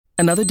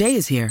Another day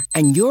is here,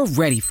 and you're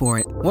ready for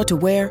it. What to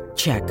wear?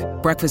 Check.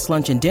 Breakfast,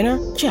 lunch, and dinner?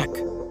 Check.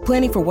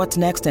 Planning for what's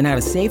next and how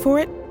to save for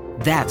it?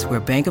 That's where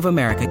Bank of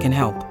America can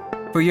help.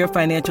 For your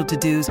financial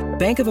to-dos,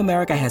 Bank of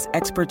America has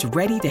experts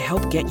ready to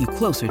help get you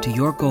closer to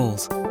your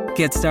goals.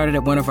 Get started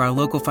at one of our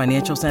local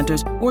financial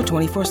centers or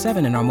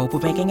 24/7 in our mobile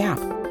banking app.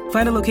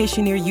 Find a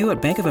location near you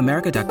at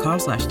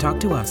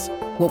bankofamerica.com/talktous.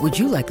 What would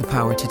you like the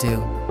power to do?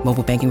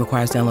 Mobile banking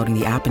requires downloading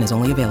the app and is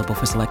only available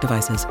for select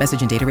devices.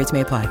 Message and data rates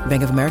may apply.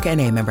 Bank of America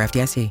N.A., member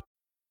FDIC.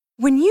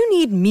 When you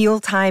need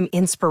mealtime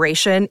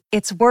inspiration,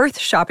 it's worth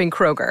shopping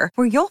Kroger,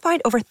 where you'll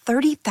find over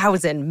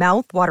 30,000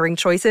 mouth-watering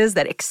choices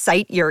that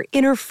excite your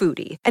inner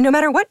foodie. And no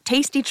matter what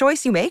tasty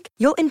choice you make,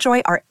 you'll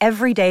enjoy our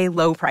everyday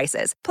low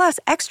prices, plus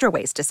extra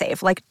ways to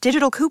save, like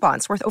digital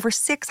coupons worth over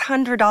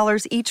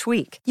 $600 each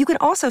week. You can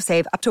also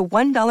save up to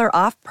 $1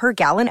 off per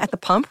gallon at the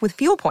pump with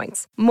fuel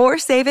points. More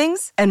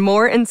savings and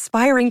more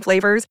inspiring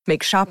flavors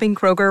make shopping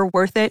Kroger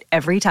worth it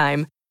every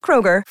time.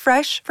 Kroger,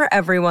 fresh for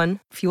everyone.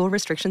 Fuel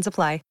restrictions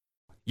apply.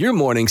 Your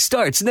morning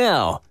starts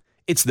now.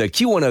 It's the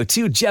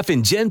Q102 Jeff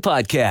and Jenn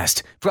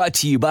podcast, brought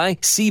to you by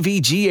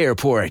CVG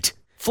Airport.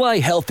 Fly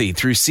healthy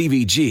through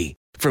CVG.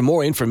 For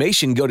more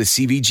information, go to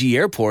CVG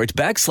Airport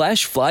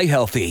 /fly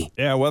healthy.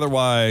 Yeah,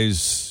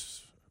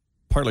 weather-wise,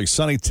 partly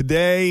sunny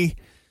today.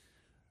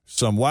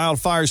 Some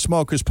wildfire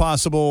smoke is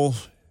possible.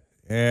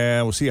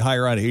 And we'll see a high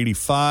around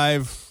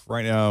 85.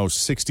 Right now,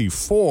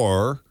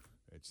 64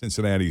 at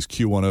Cincinnati's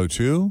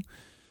Q102.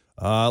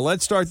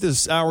 Let's start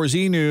this hour's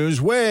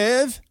E-News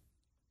with...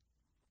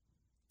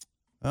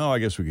 Oh, I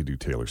guess we could do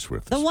Taylor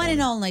Swift. The one and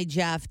only,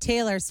 Jeff,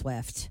 Taylor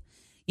Swift.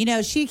 You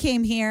know, she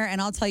came here, and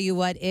I'll tell you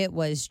what, it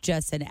was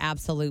just an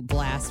absolute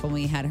blast when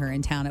we had her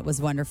in town. It was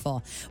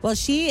wonderful. Well,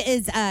 she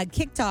is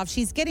kicked off.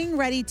 She's getting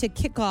ready to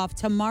kick off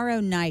tomorrow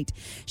night.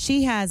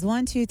 She has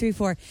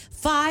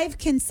 5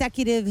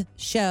 consecutive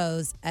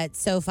shows at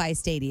SoFi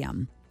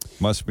Stadium.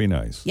 Must be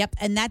nice. Yep,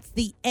 and that's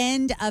the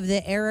end of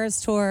the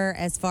Eras Tour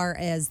as far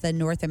as the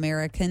North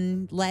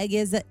American leg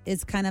is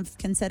kind of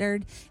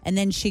considered. And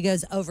then she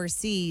goes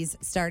overseas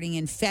starting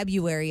in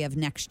February of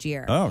next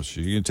year. Oh,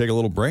 she's going to take a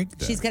little break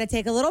then. She's going to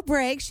take a little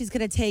break. She's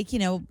going to take,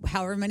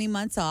 however many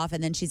months off,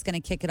 and then she's going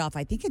to kick it off,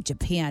 I think, in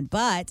Japan.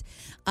 But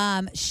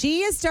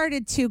she has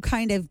started to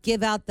kind of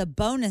give out the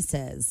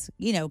bonuses,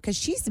 because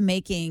she's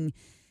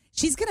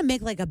going to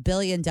make like $1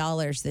 billion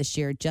this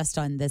year just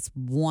on this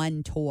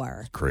one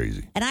tour. It's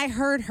crazy. And I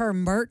heard her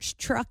merch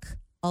truck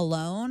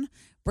alone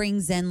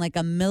brings in like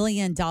 $1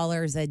 million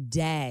a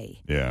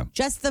day. Yeah.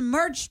 Just the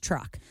merch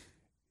truck.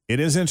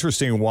 It is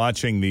interesting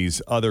watching these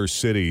other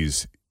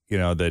cities,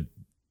 that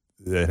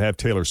have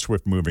Taylor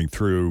Swift moving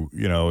through.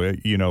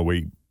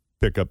 We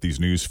pick up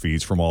these news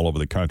feeds from all over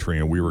the country,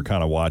 and we were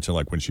kind of watching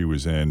like when she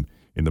was in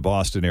the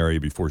Boston area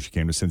before she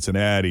came to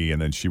Cincinnati,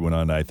 and then she went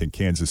on, I think,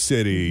 Kansas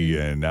City,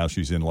 and now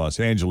she's in Los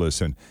Angeles,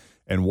 and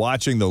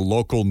watching the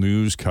local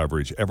news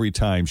coverage every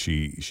time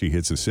she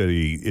hits a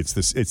city,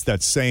 it's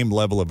that same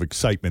level of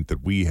excitement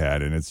that we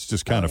had, and it's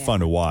just kind of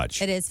fun to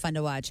watch. It is fun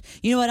to watch.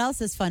 You know what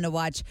else is fun to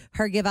watch?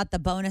 Her give out the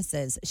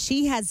bonuses.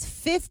 She has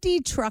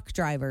 50 truck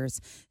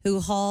drivers who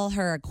haul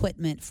her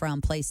equipment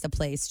from place to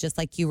place, just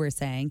like you were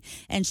saying,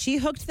 and she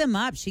hooked them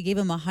up. She gave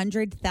them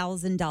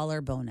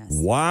 $100,000 bonus.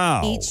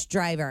 Wow. Each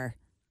driver.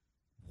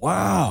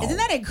 Wow. Isn't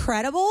that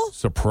incredible?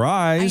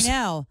 Surprise. I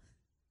know.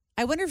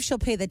 I wonder if she'll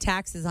pay the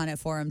taxes on it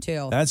for him,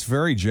 too. That's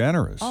very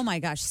generous. Oh, my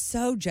gosh.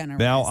 So generous.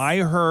 Now, I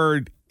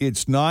heard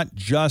it's not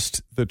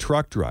just the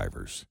truck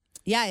drivers.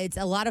 Yeah, it's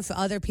a lot of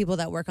other people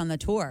that work on the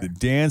tour. The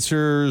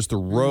dancers, the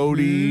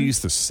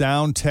roadies, the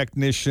sound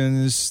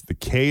technicians, the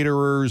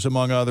caterers,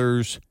 among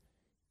others,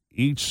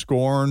 each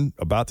scoring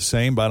about the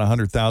same, about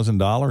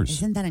 $100,000.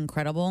 Isn't that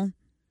incredible?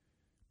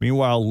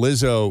 Meanwhile,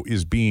 Lizzo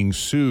is being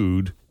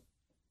sued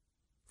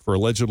for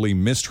allegedly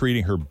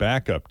mistreating her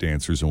backup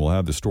dancers, and we'll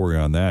have the story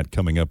on that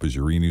coming up as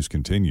your E-News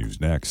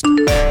continues next.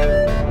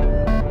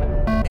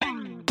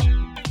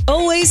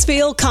 Always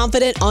feel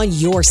confident on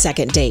your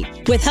second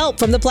date. With help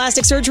from the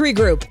Plastic Surgery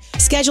Group.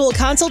 Schedule a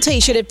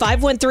consultation at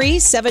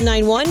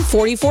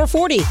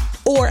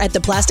 513-791-4440 or at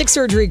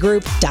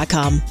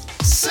theplasticsurgerygroup.com.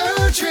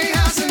 Surgery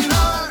has an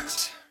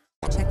art.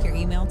 Check your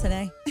email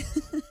today.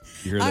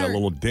 You hear that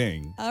little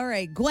ding. All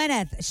right.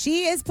 Gwyneth,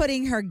 she is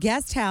putting her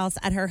guest house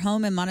at her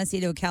home in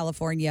Montecito,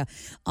 California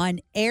on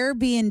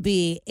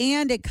Airbnb,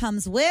 and it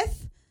comes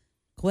with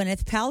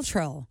Gwyneth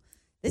Paltrow.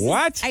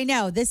 I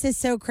know. This is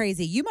so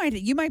crazy. You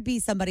might be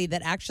somebody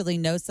that actually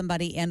knows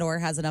somebody and or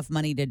has enough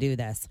money to do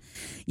this.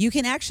 You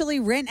can actually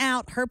rent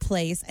out her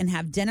place and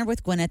have dinner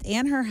with Gwyneth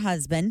and her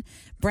husband,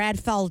 Brad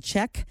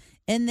Falchuk,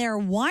 in their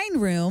wine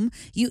room.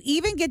 You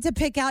even get to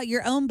pick out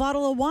your own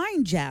bottle of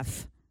wine,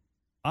 Jeff.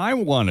 I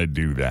want to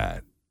do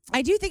that.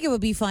 I do think it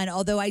would be fun,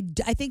 although I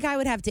think I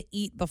would have to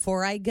eat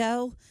before I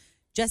go,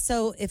 just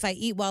so if I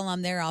eat while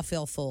I'm there, I'll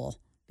feel full,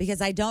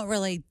 because I don't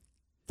really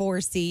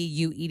foresee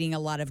you eating a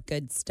lot of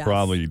good stuff.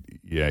 Probably,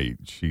 yeah.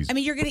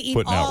 You're going to eat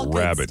all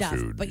good stuff,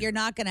 food, but you're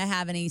not going to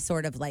have any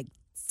sort of like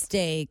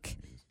steak.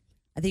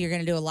 I think you're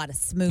going to do a lot of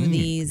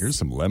smoothies. Here's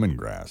some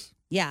lemongrass.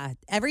 Yeah,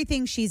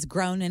 everything she's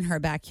grown in her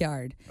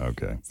backyard.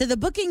 Okay. So the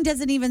booking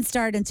doesn't even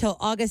start until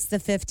August the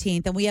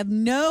 15th, and we have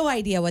no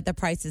idea what the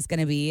price is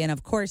going to be. And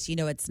of course,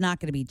 it's not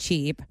going to be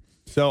cheap.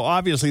 So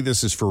obviously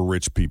this is for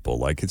rich people.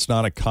 Like, it's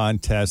not a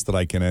contest that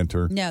I can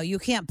enter. No, you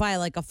can't buy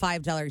like a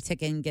 $5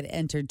 ticket and get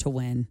entered to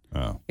win.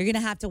 Oh. You're going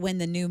to have to win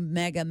the new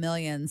mega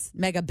billions,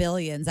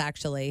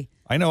 actually.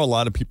 I know a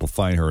lot of people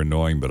find her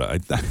annoying, but I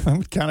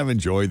kind of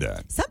enjoy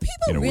that. Some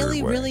people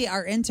really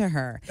are into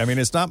her. I mean,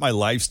 it's not my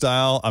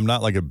lifestyle. I'm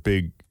not like a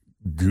big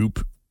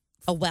goop.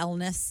 A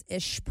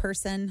wellness-ish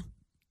person.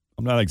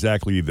 I'm not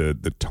exactly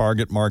the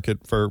target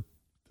market for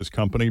this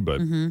company, but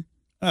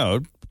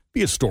it'd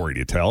be a story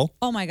to tell.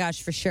 Oh my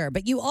gosh, for sure.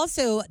 But you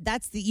also,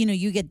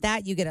 you get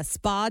that. You get a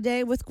spa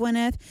day with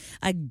Gwyneth,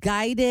 a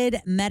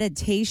guided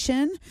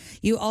meditation.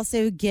 You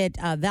also get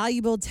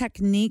valuable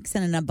techniques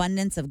and an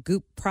abundance of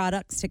Goop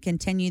products to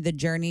continue the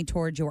journey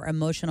towards your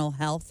emotional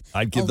health.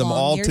 I'd give them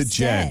all to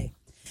Jen.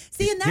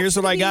 See, and here's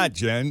what I got,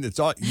 Jen. It's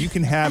all you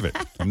can have it.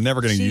 I'm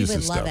never going to use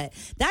this stuff. She would love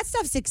it. That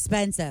stuff's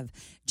expensive.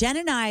 Jen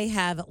and I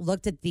have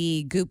looked at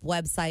the Goop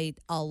website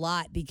a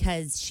lot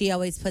because she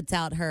always puts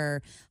out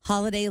her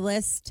holiday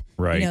list.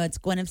 Right. It's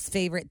Gwyneth's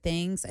favorite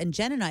things. And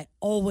Jen and I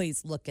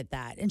always look at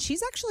that. And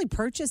she's actually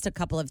purchased a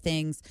couple of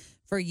things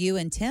for you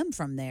and Tim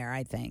from there,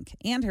 I think,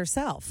 and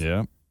herself.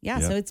 Yeah. Yeah,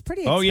 so it's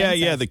pretty expensive. Oh,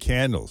 yeah, the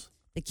candles.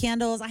 The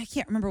candles. I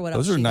can't remember what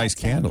else. Those are nice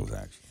candles,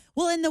 actually.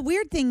 Well, and the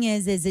weird thing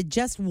is it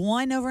just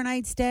one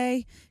overnight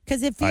stay?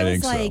 Because it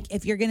feels like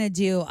if you're going to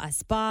do a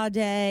spa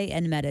day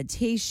and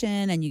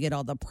meditation and you get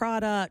all the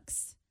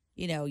products,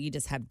 you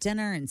just have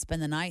dinner and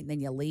spend the night and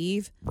then you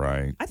leave.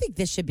 Right. I think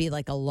this should be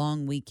like a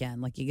long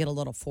weekend. Like you get a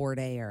little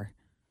 4-day.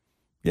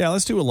 Yeah,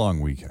 let's do a long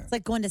weekend. It's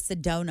like going to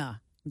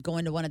Sedona,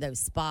 going to one of those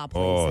spa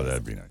places. Oh,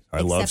 that'd be nice.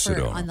 I love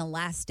Sedona. On the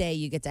last day,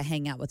 you get to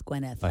hang out with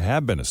Gwyneth. I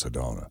have been to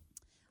Sedona.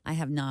 I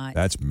have not.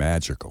 That's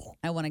magical.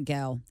 I want to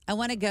go. I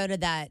want to go to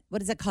that.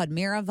 What is it called?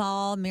 Mira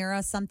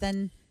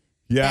something?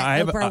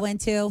 Yeah, Oprah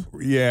went to.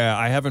 Yeah,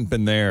 I haven't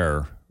been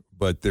there,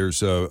 but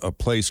there's a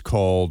place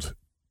called,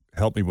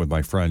 help me with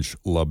my French,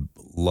 La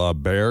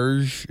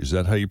Berge. Is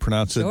that how you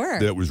pronounce it? Sure.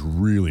 That was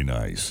really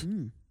nice.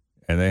 And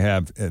they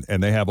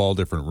have all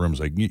different rooms.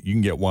 Like you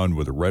can get one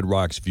with a Red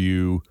Rocks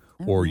view,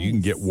 or nice. you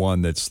can get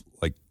one that's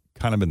like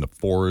kind of in the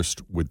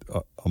forest with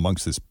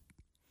amongst this,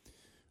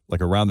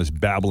 like around this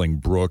babbling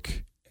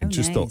brook. And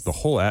just nice. the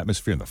whole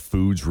atmosphere and the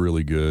food's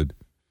really good.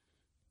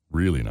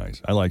 Really nice.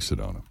 I like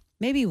Sedona.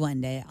 Maybe one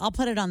day. I'll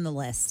put it on the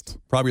list.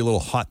 Probably a little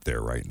hot there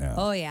right now.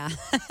 Oh, yeah,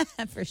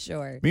 for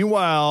sure.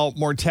 Meanwhile,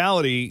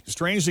 mortality,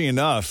 strangely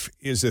enough,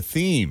 is a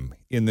theme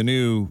in the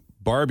new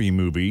Barbie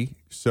movie.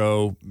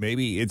 So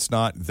maybe it's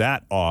not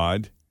that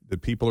odd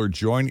that people are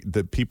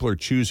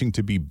choosing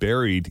to be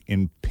buried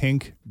in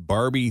pink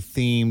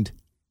Barbie-themed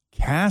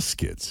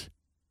caskets.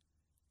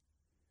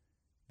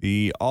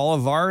 The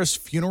Olivares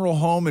Funeral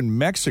Home in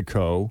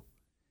Mexico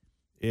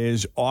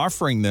is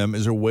offering them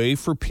as a way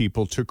for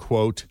people to,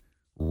 quote,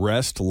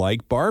 rest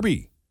like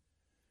Barbie.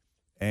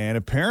 And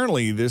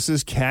apparently this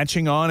is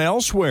catching on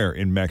elsewhere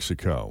in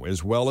Mexico,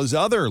 as well as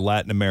other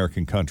Latin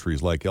American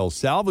countries like El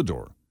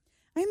Salvador.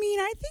 I mean,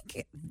 I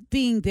think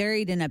being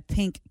buried in a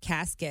pink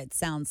casket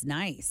sounds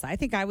nice. I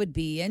think I would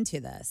be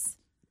into this.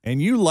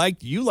 And you like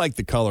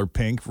the color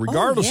pink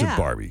regardless of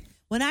Barbie.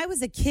 When I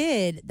was a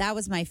kid, that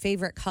was my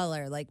favorite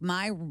color. Like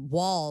my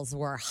walls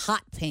were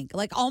hot pink,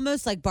 like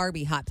almost like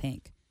Barbie hot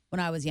pink when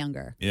I was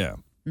younger. Yeah.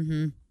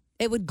 Mm-hmm.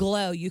 It would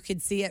glow. You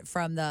could see it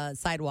from the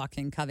sidewalk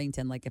in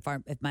Covington, like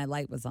if my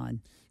light was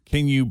on.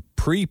 Can you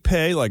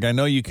prepay? Like I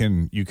know you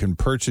can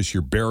purchase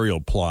your burial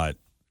plot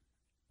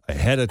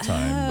ahead of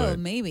time. Oh, but,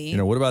 maybe.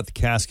 What about the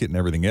casket and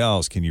everything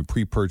else? Can you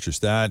pre-purchase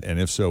that? And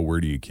if so,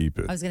 where do you keep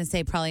it? I was going to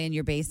say probably in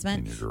your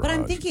basement. In your but I'm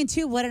garage. thinking,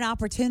 too, what an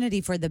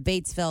opportunity for the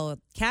Batesville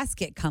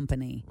Casket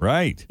Company.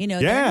 Right. They're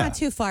not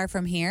too far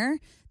from here.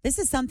 This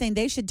is something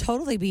they should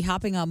totally be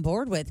hopping on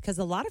board with because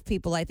a lot of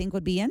people, I think,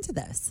 would be into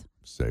this.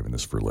 Saving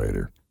this for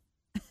later.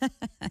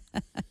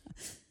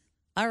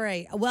 All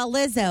right. Well,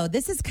 Lizzo,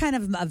 this is kind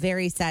of a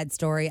very sad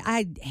story.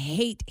 I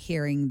hate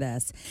hearing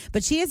this,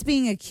 but she is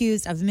being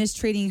accused of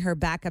mistreating her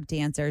backup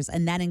dancers,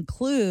 and that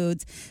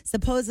includes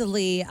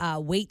supposedly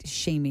weight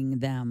shaming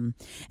them.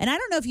 And I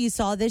don't know if you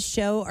saw this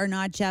show or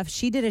not, Jeff.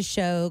 She did a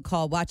show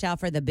called Watch Out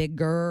for the Big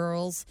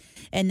Girls,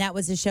 and that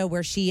was a show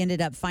where she ended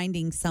up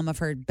finding some of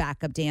her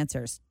backup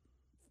dancers,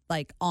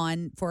 like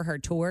on for her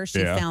tour.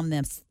 She found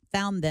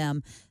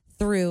them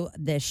through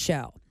this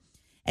show.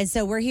 And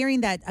so we're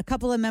hearing that a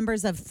couple of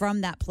members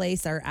from that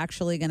place are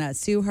actually going to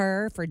sue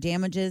her for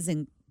damages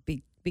and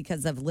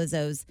because of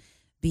Lizzo's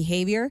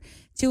behavior.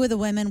 2 of the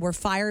women were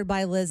fired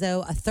by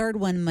Lizzo. A third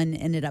woman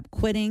ended up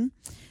quitting.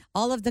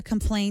 All of the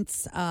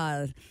complaints,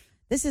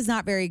 this is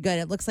not very good.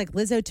 It looks like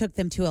Lizzo took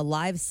them to a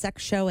live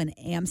sex show in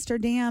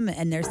Amsterdam,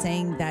 and they're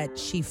saying that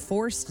she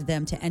forced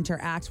them to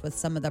interact with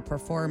some of the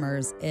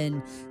performers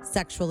in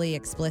sexually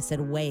explicit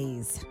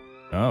ways.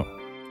 Oh.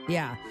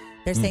 Yeah.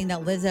 They're saying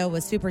that Lizzo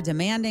was super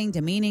demanding,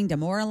 demeaning,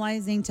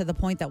 demoralizing to the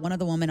point that one of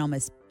the women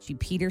she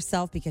peed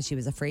herself because she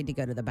was afraid to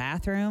go to the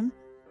bathroom.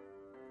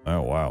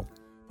 Oh, wow.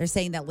 They're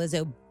saying that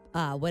Lizzo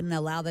wouldn't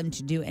allow them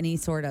to do any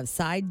sort of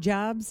side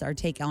jobs or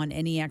take on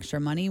any extra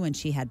money when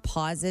she had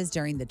pauses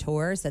during the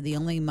tour. So the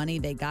only money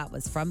they got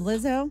was from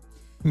Lizzo.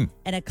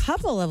 And a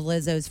couple of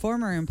Lizzo's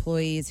former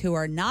employees who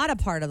are not a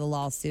part of the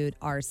lawsuit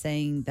are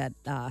saying that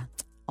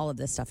all of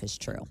this stuff is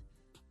true.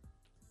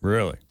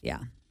 Really? Yeah.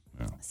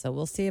 So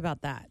we'll see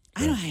about that.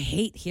 I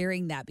hate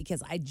hearing that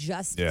because I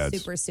just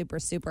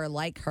super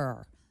like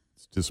her.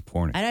 It's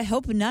disappointing. And I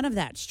hope none of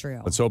that's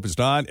true. Let's hope it's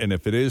not. And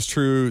if it is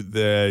true,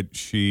 that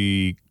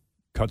she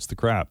cuts the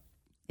crap.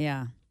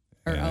 Yeah.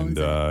 Or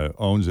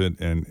owns it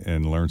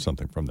and learns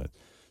something from that.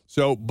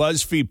 So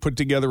BuzzFeed put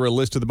together a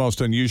list of the most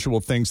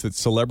unusual things that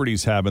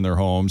celebrities have in their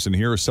homes. And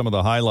here are some of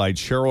the highlights.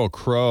 Sheryl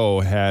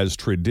Crow has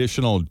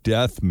traditional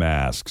death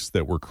masks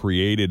that were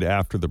created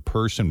after the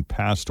person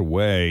passed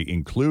away,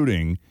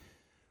 including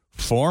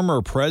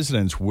former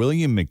presidents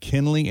William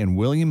McKinley and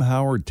William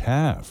Howard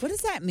Taft. What does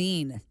that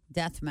mean,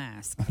 death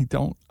mask? I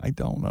don't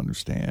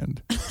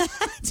understand. I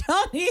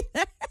don't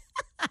either.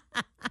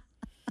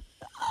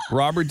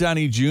 Robert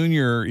Downey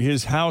Jr.,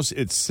 his house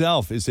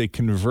itself is a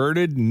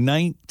converted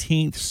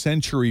 19th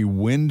century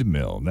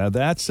windmill. Now,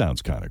 that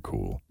sounds kind of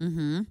cool.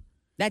 Mm-hmm.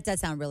 That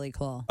does sound really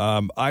cool.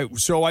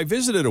 I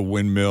visited a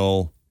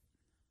windmill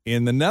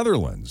in the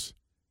Netherlands,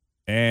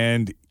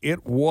 and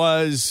it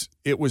was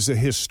a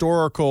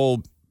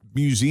historical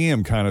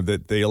museum kind of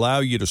that they allow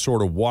you to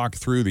sort of walk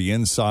through the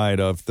inside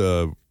of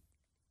the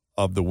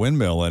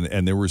windmill,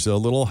 and there was a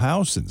little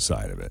house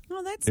inside of it.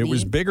 Oh, that's It neat.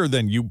 was bigger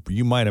than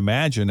you might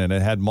imagine, and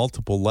it had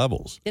multiple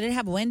levels. Did it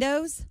have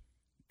windows?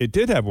 It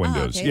did have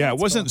windows. Okay, yeah, it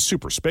wasn't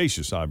super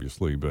spacious,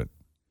 obviously, but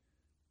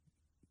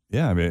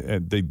yeah, I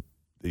mean,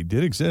 they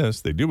did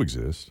exist. They do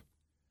exist.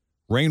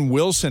 Rainn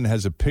Wilson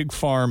has a pig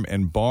farm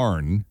and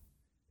barn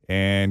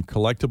and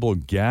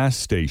collectible gas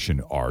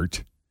station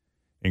art,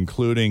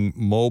 including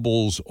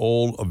Mobil's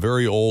a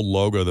very old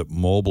logo that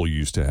Mobil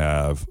used to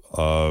have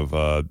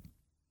of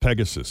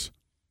Pegasus.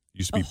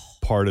 Used to be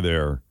part of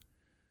their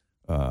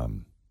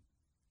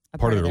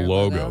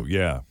logo.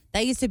 Yeah.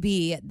 That used to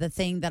be the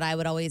thing that I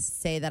would always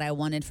say that I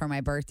wanted for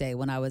my birthday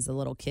when I was a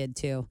little kid,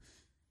 too.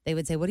 They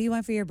would say, "What do you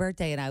want for your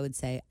birthday?" And I would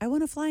say, "I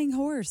want a flying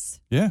horse."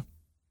 Yeah.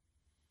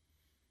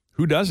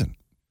 Who doesn't?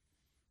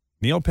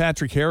 Neil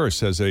Patrick Harris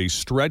has a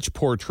stretch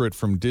portrait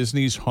from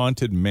Disney's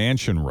Haunted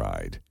Mansion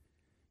ride.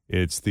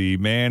 It's the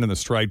man in the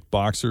striped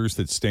boxers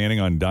that's standing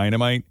on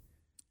dynamite.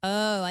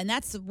 Oh, and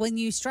that's when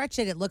you stretch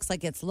it, it looks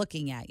like it's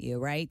looking at you,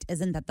 right?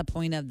 Isn't that the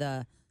point of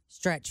the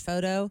stretch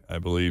photo? I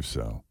believe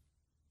so.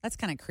 That's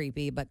kind of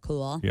creepy, but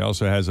cool. He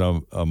also has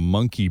a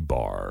monkey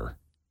bar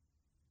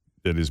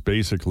that is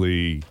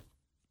basically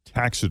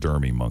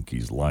taxidermy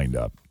monkeys lined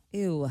up.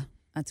 Ew,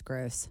 that's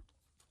gross.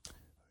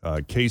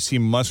 Casey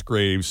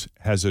Musgraves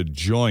has a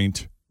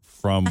joint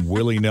from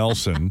Willie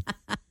Nelson,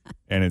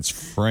 and it's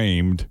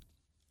framed.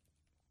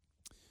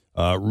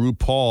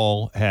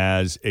 RuPaul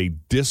has a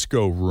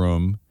disco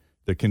room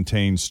that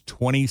contains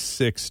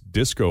 26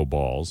 disco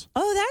balls.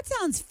 Oh, that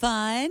sounds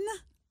fun.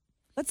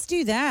 Let's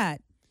do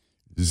that.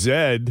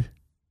 Zed,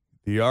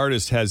 the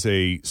artist, has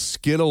a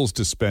Skittles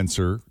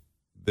dispenser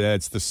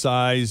that's the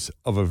size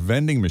of a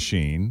vending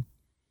machine.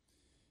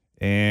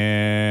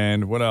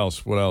 And what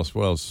else?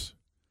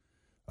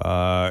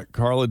 Carla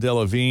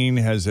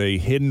Delevingne has a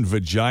hidden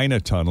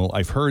vagina tunnel.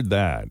 I've heard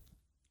that.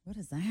 What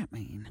does that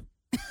mean?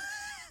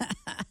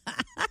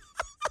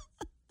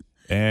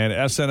 And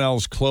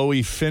SNL's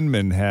Chloe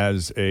Finman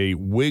has a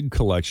wig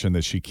collection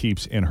that she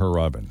keeps in her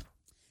oven.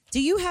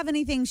 Do you have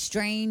anything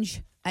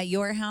strange at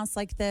your house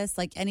like this?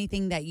 Like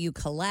anything that you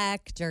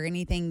collect or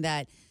anything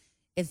that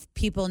if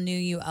people knew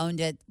you owned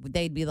it,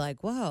 they'd be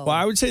like, whoa. Well,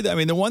 I would say that, I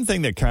mean, the one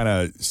thing that kind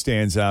of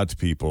stands out to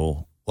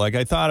people, like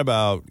I thought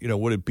about,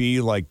 would it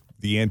be like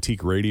the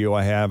antique radio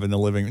I have in the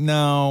living room?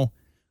 No.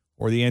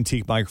 Or the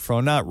antique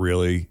microphone? Not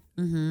really.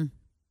 Mm-hmm.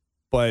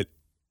 But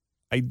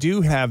I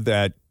do have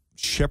that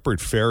Shepherd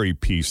Ferry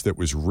piece that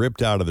was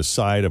ripped out of the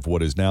side of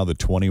what is now the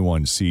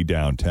 21C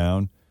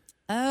downtown.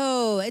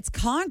 Oh, it's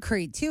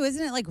concrete too.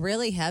 Isn't it like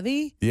really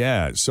heavy?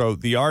 Yeah. So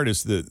the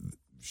artist, the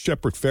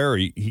Shepherd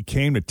Ferry, he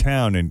came to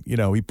town and,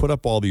 he put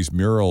up all these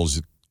murals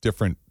at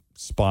different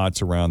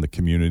spots around the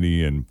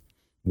community. And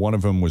one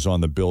of them was on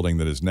the building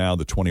that is now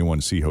the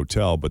 21C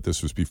Hotel, but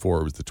this was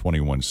before it was the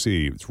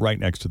 21C. It's right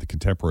next to the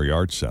Contemporary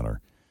Arts Center.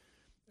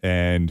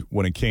 And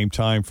when it came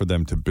time for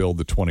them to build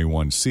the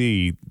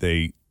 21C,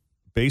 they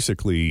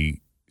basically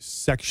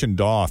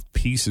sectioned off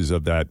pieces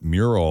of that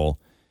mural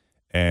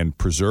and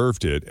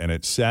preserved it, and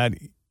it sat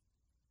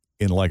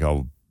in like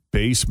a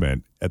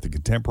basement at the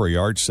Contemporary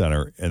Arts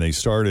Center, and they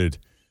started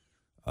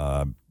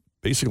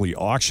basically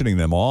auctioning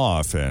them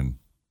off, and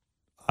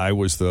I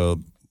was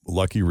the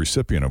lucky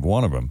recipient of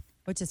one of them.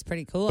 Which is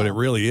pretty cool. But it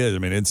really is. I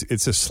mean,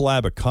 it's a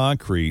slab of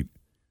concrete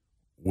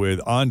with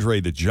Andre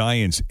the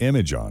Giant's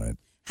image on it.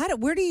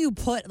 Where do you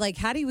put,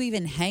 how do you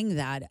even hang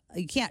that?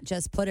 You can't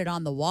just put it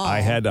on the wall.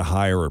 I had to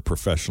hire a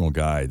professional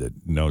guy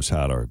that knows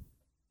how to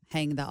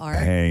hang the art.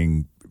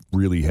 Hang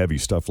really heavy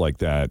stuff like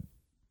that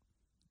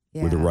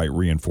with the right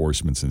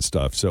reinforcements and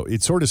stuff. So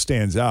it sort of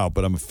stands out,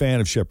 but I'm a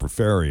fan of Shepherd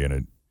Ferry,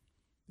 and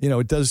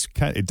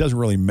it doesn't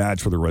really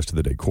match with the rest of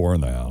the decor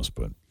in the house,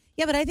 but.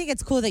 Yeah, but I think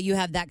it's cool that you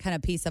have that kind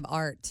of piece of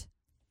art.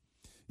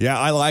 Yeah,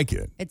 I like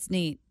it. It's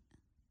neat.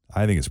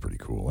 I think it's pretty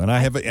cool. And I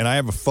have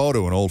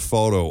an old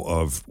photo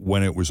of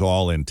when it was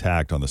all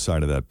intact on the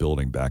side of that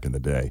building back in the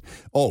day.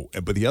 Oh,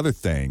 but the other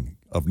thing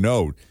of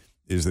note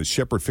is that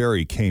Shepard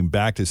Fairey came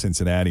back to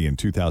Cincinnati in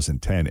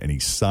 2010 and he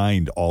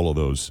signed all of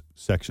those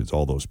sections,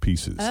 all those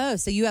pieces. Oh,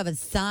 so you have a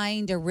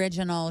signed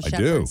original I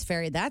Shepard's do.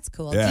 Ferry. That's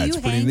cool. Yeah, do you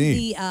it's pretty hang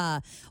neat.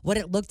 the what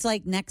it looked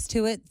like next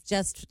to it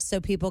just so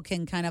people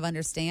can kind of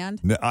understand?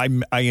 No,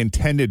 I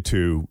intended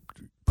to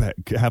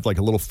have like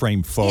a little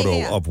frame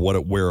photo of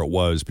where it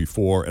was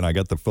before, and I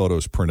got the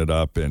photos printed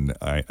up, and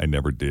I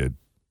never did.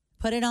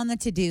 Put it on the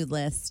to-do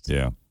list.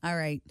 Yeah. All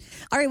right.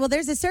 Well,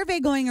 there's a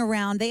survey going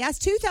around. They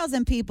asked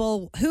 2,000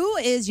 people, who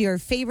is your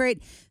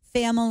favorite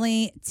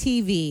family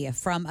TV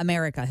from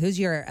America? Who's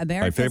your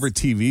American? My favorite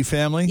TV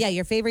family? Yeah,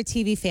 your favorite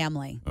TV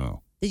family.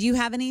 Oh. Did you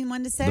have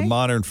anyone to say? The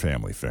Modern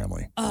Family.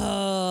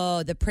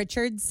 Oh, the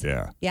Pritchards?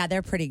 Yeah. Yeah,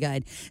 they're pretty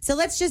good. So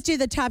let's just do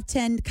the top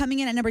 10. Coming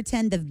in at number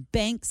 10, the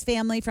Banks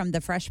family from The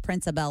Fresh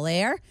Prince of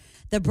Bel-Air.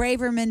 The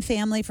Braverman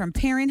family from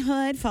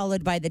Parenthood,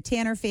 followed by the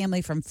Tanner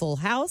family from Full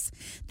House.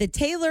 The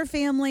Taylor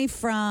family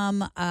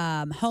from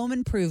Home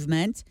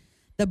Improvement.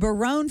 The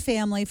Barone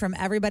family from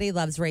Everybody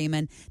Loves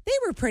Raymond. They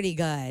were pretty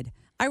good.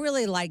 I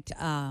really liked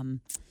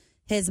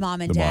his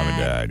mom and dad. Mom and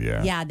dad,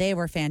 yeah. Yeah, they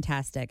were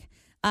fantastic.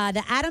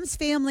 The Addams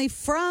family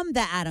from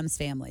the Addams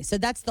family. So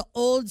that's the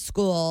old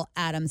school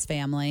Addams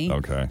family.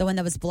 Okay. The one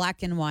that was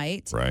black and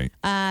white. Right.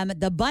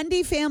 The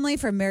Bundy family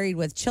from Married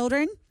with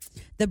Children.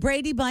 The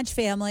Brady Bunch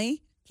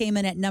family came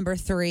in at number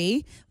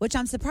 3, which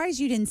I'm surprised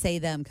you didn't say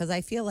them because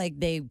I feel like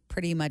they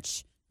pretty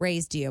much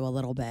raised you a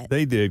little bit.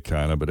 They did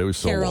kind of, but it was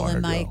so Carol long and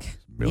ago. Mike.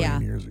 A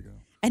million years ago.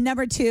 And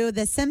number 2,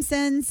 The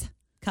Simpsons,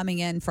 coming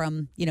in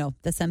from,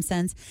 The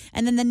Simpsons.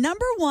 And then the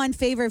number 1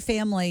 favorite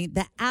family,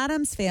 the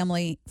Addams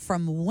family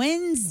from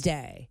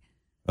Wednesday.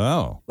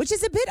 Oh. Which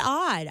is a bit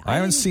odd. I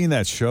haven't seen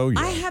that show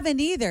yet. I haven't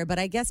either, but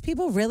I guess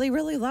people really,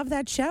 really love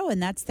that show,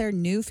 and that's their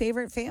new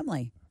favorite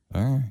family.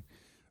 All right.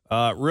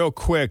 Real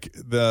quick,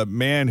 the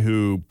man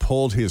who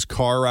pulled his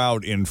car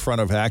out in front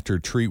of actor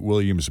Treat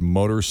Williams'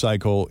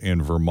 motorcycle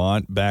in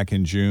Vermont back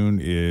in June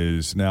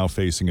is now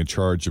facing a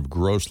charge of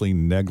grossly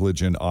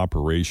negligent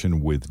operation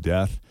with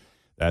death.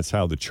 That's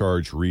how the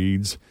charge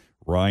reads.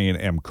 Ryan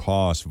M.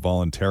 Koss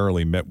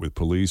voluntarily met with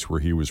police where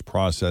he was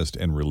processed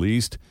and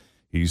released.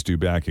 He's due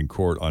back in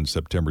court on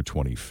September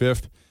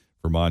 25th.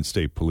 Vermont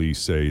State Police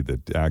say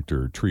that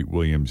actor Treat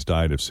Williams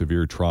died of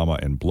severe trauma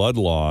and blood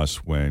loss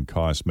when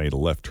Koss made a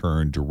left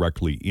turn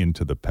directly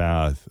into the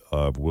path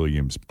of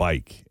Williams'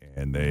 bike,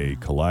 and they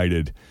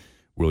collided.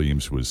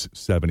 Williams was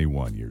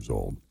 71 years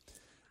old.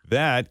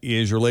 That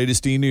is your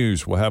latest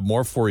E-News. We'll have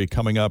more for you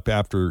coming up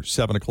after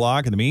 7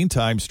 o'clock. In the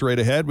meantime, straight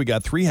ahead, we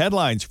got 3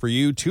 headlines for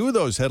you. 2 of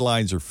those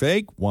headlines are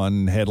fake.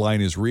 One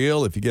headline is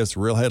real. If you guess the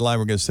real headline,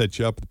 we're going to set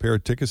you up with a pair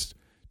of tickets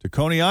to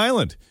Coney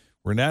Island,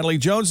 where Natalie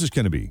Jones is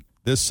going to be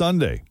this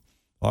Sunday,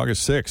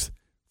 August 6th,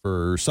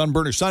 for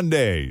Sunburner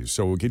Sundays.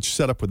 So we'll get you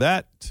set up with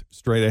that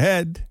straight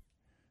ahead.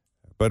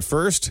 But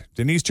first,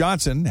 Denise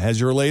Johnson has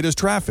your latest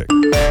traffic.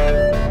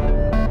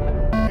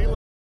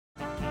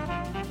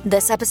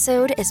 This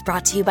episode is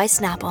brought to you by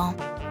Snapple.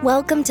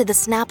 Welcome to the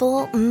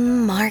Snapple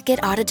Market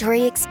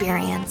Auditory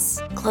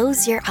Experience.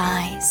 Close your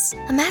eyes.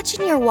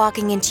 Imagine you're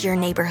walking into your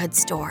neighborhood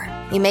store.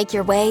 You make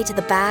your way to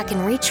the back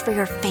and reach for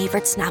your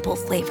favorite Snapple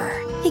flavor.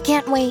 You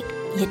can't wait.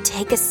 You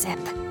take a sip.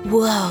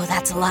 Whoa,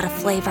 that's a lot of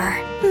flavor.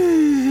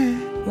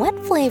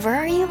 What flavor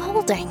are you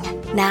holding?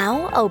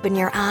 Now open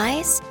your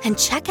eyes and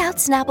check out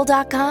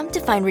Snapple.com to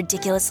find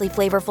ridiculously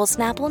flavorful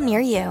Snapple near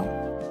you.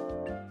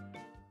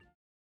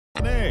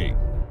 Hey.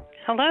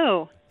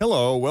 Hello.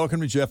 Hello.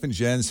 Welcome to Jeff and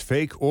Jen's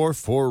Fake or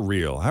For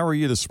Real. How are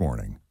you this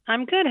morning?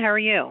 I'm good. How are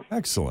you?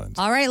 Excellent.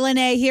 All right,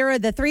 Lene, here are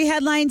the 3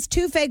 headlines,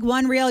 2 fake,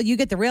 1 real. You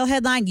get the real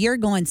headline. You're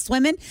going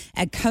swimming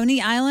at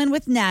Coney Island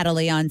with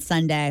Natalie on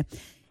Sunday.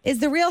 Is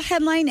the real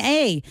headline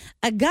A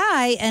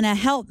guy in a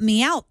Help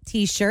Me Out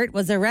t-shirt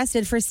was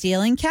arrested for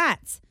stealing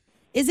cats?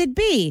 Is it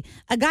B,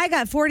 a guy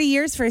got 40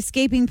 years for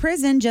escaping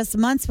prison just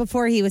months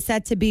before he was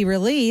set to be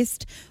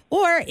released?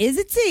 Or is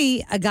it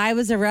C, a guy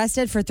was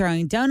arrested for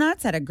throwing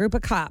donuts at a group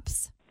of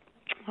cops?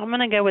 I'm going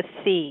to go with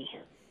C.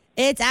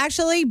 It's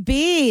actually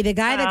B, the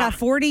guy that got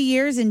 40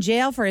 years in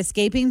jail for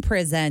escaping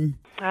prison.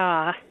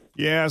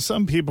 Yeah,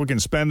 some people can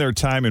spend their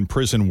time in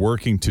prison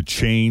working to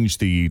change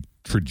the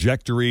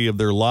trajectory of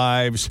their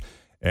lives,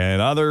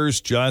 and others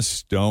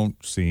just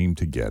don't seem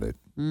to get it.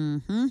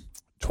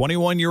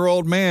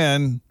 21-year-old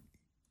man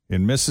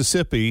in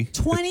Mississippi.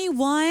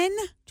 21?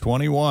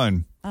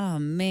 21. Oh,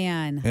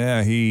 man.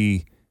 Yeah,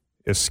 he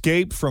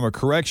escaped from a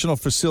correctional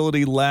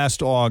facility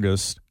last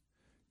August.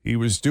 He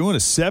was doing a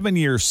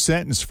 7-year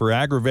sentence for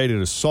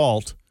aggravated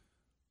assault,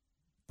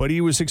 but he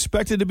was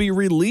expected to be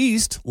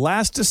released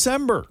last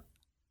December.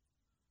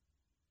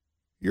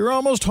 You're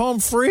almost home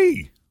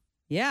free.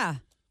 Yeah.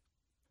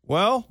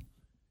 Well,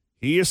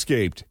 he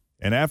escaped,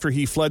 and after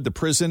he fled the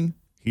prison,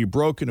 he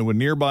broke into a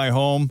nearby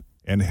home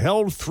and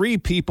held 3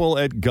 people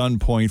at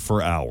gunpoint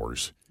for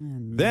hours.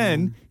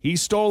 Then he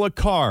stole a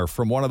car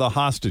from one of the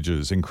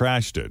hostages and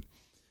crashed it.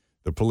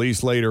 The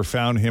police later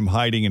found him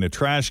hiding in a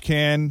trash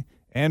can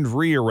and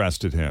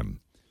rearrested him.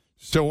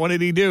 So what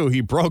did he do?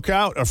 He broke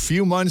out a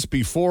few months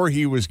before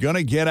he was going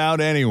to get out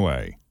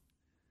anyway.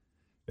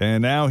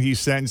 And now he's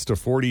sentenced to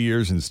 40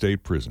 years in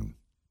state prison.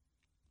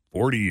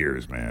 40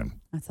 years, man.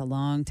 That's a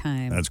long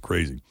time. That's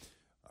crazy.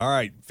 All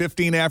right,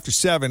 15 after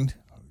 7.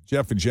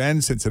 Jeff and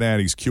Jen,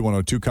 Cincinnati's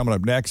Q102. Coming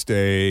up next,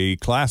 a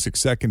classic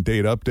second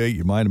date update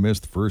you might have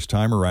missed the first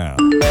time around.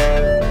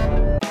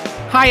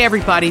 Hi,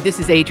 everybody. This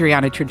is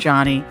Adriana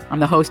Trajani. I'm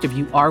the host of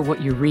You Are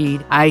What You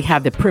Read. I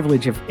have the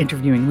privilege of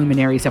interviewing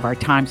luminaries of our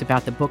times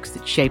about the books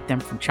that shaped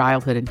them from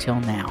childhood until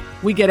now.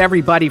 We get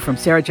everybody from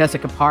Sarah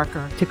Jessica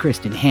Parker to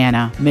Kristen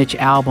Hanna, Mitch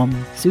Albom,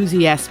 Susie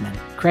Essman,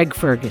 Craig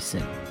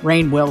Ferguson,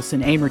 Rainn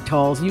Wilson, Amor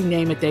Tolls, you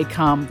name it, they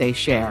come, they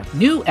share.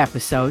 New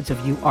episodes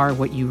of You Are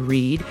What You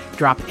Read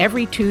drop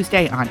every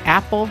Tuesday on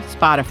Apple,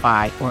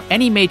 Spotify, or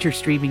any major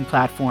streaming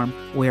platform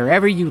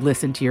wherever you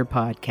listen to your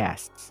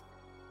podcasts.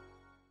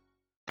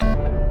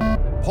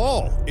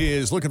 Paul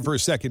is looking for a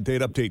second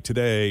date update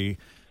today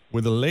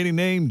with a lady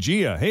named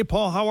Gia. Hey,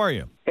 Paul, how are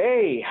you?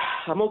 Hey,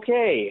 I'm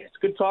okay. It's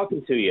good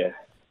talking to you.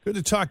 Good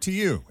to talk to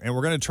you. And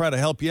we're going to try to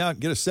help you out and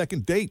get a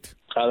second date.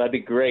 Oh, that'd be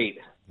great.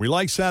 We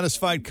like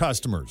satisfied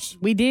customers.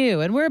 We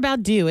do, and we're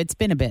about due. It's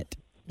been a bit,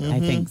 I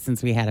think,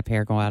 since we had a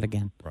pair go out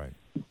again. Right.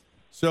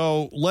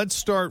 So let's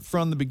start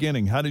from the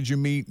beginning. How did you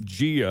meet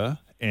Gia,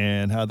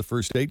 and how'd the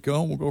first date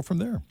go? We'll go from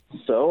there.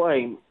 So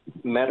I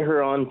met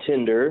her on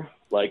Tinder,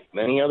 like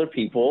many other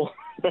people,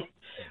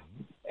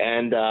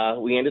 and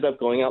we ended up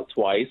going out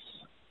twice,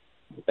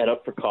 met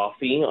up for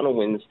coffee on a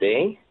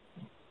Wednesday.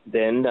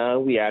 Then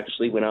we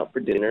actually went out for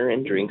dinner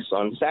and drinks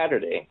on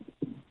Saturday.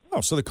 Oh,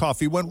 so the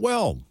coffee went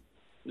well.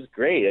 It was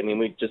great. I mean,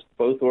 we just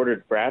both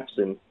ordered fraps,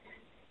 and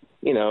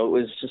it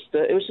was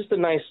just a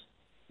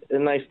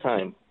nice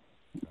time.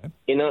 Okay.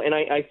 And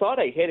I thought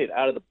I hit it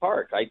out of the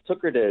park. I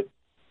took her to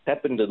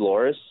Pep and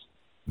Dolores.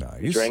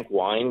 Nice. We drank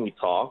wine. We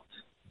talked.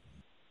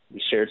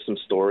 We shared some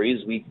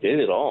stories. We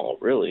did it all,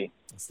 really.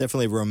 It's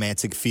definitely a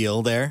romantic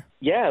feel there.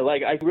 Yeah,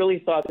 like I really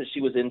thought that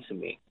she was into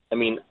me. I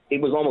mean,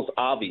 it was almost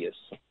obvious.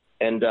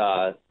 And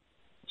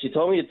she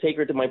told me to take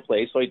her to my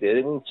place, so I did,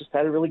 and we just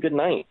had a really good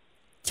night.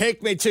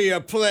 Take me to your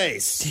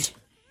place.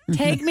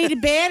 Take me to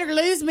bed or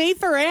lose me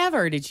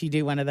forever. Did she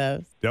do one of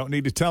those? Don't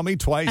need to tell me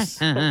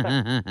twice.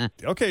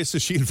 Okay, so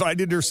she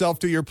invited herself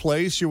to your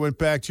place. You went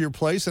back to your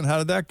place, and how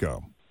did that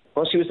go?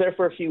 Well, she was there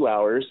for a few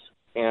hours,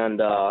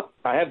 and I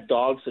have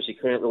dogs, so she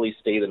couldn't really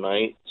stay the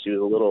night. She was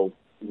a little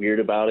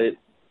weird about it.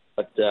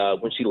 But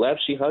when she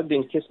left, she hugged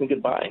and kissed me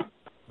goodbye.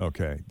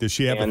 Okay. Does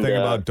she have a thing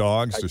about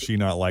dogs? Does she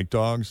not like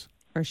dogs?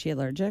 Or is she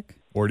allergic?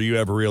 Or do you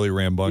have really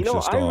rambunctious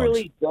dogs? I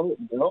really don't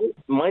know.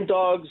 My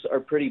dogs are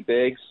pretty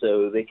big,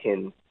 so they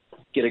can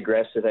get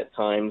aggressive at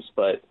times.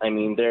 But, I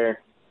mean, they're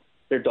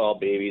doll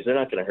babies. They're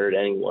not going to hurt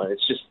anyone.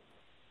 It's just,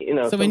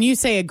 So when you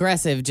say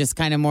aggressive, just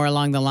kind of more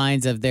along the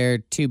lines of they're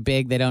too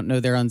big, they don't know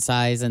their own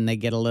size, and they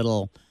get a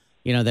little,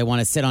 they want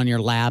to sit on your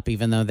lap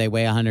even though they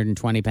weigh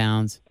 120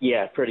 pounds?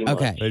 Yeah, pretty much.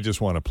 Okay. They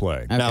just want to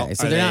play. Okay, Now,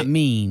 so they're not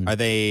mean. Are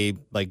they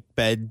like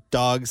bed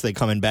dogs? They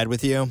come in bed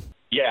with you?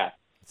 Yeah.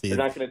 They're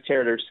not going to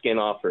tear their skin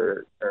off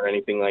or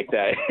anything like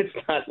that. It's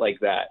not like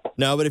that.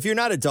 No, but if you're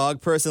not a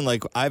dog person,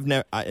 like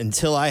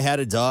until I had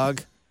a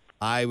dog,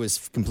 I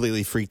was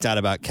completely freaked out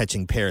about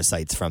catching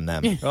parasites from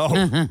them.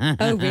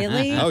 Oh,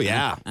 really? Oh,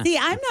 yeah. See,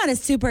 I'm not a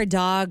super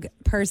dog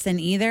person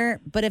either,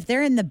 but if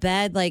they're in the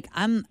bed,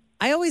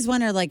 I always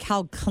wonder,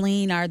 how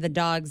clean are the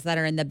dogs that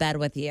are in the bed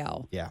with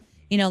you? Yeah.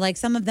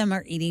 Some of them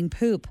are eating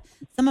poop.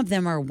 Some of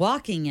them are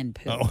walking in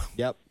poop. Oh,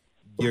 yep.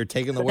 You're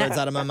taking the words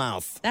out of my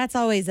mouth. That's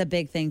always a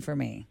big thing for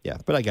me. Yeah,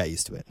 but I got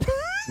used to it.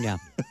 Yeah.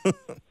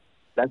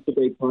 That's the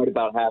great part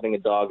about having a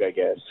dog, I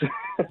guess.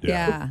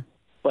 Yeah.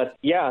 But,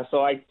 yeah,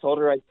 so I told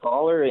her I'd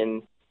call her,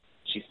 and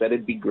she said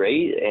it'd be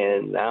great,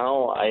 and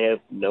now I have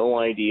no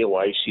idea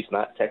why she's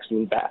not texting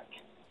me back.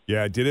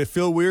 Yeah, did it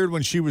feel weird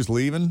when she was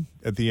leaving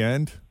at the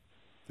end?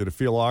 Did it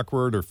feel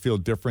awkward or feel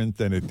different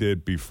than it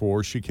did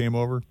before she came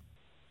over?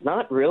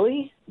 Not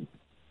really.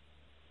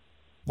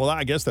 Well,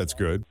 I guess that's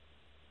good.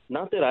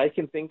 Not that I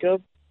can think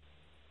of.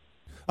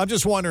 I'm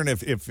just wondering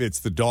if it's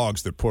the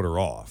dogs that put her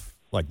off.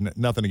 Like,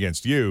 nothing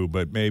against you,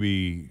 but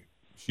maybe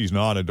she's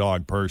not a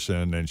dog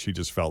person and she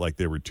just felt like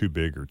they were too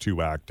big or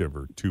too active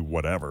or too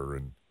whatever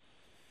and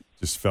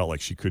just felt like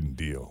she couldn't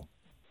deal.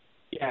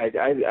 Yeah,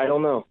 I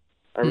don't know.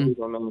 I really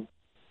don't know.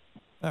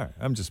 All right,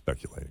 I'm just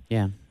speculating.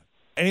 Yeah.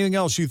 Anything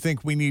else you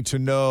think we need to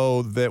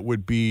know that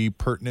would be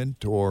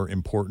pertinent or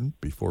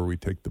important before we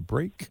take the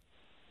break?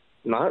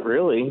 Not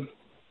really.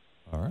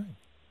 All right.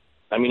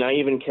 I mean, I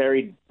even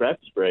carried breath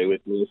spray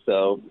with me,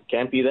 so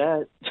can't be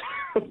that.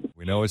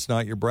 We know it's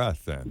not your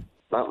breath then.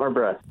 Not my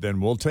breath. Then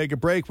we'll take a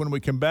break. When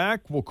we come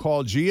back, we'll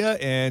call Gia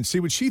and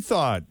see what she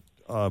thought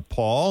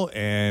Paul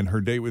and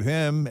her date with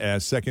him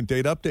as Second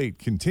Date Update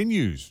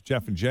continues.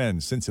 Jeff and Jen,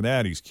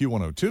 Cincinnati's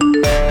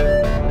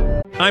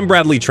Q102. I'm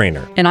Bradley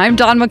Trainer. And I'm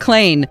Don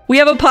McClain. We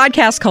have a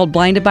podcast called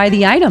Blinded by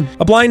the Item.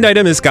 A blind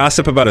item is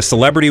gossip about a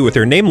celebrity with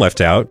their name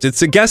left out.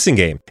 It's a guessing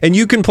game, and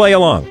you can play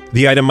along.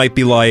 The item might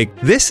be like,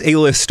 this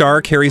A-list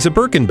star carries a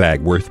Birkin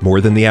bag worth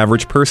more than the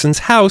average person's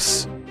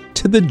house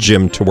to the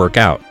gym to work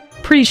out.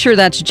 Pretty sure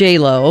that's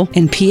J-Lo.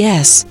 And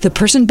P.S. the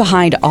person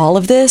behind all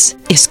of this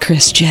is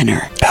Kris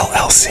Jenner,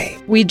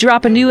 LLC. We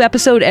drop a new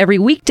episode every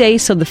weekday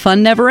so the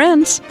fun never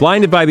ends.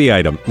 Blinded by the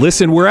Item.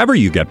 Listen wherever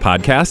you get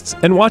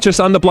podcasts and watch us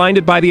on the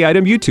Blinded by the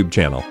Item YouTube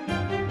channel.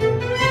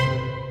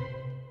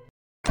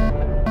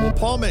 Well,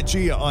 Paul met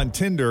Gia on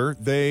Tinder.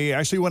 They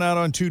actually went out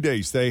on 2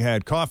 dates. They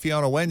had coffee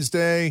on a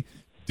Wednesday,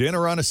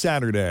 dinner on a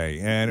Saturday,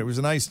 and it was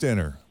a nice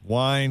dinner.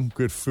 Wine,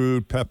 good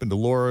food, Pep and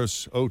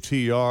Dolores,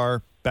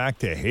 OTR. Back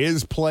to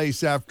his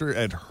place after,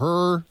 at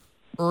her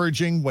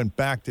urging, went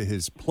back to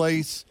his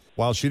place.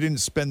 While she didn't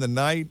spend the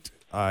night,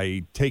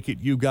 I take it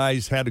you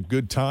guys had a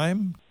good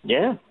time?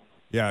 Yeah.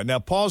 Yeah. Now,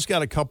 Paul's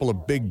got a couple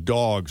of big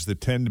dogs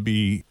that tend to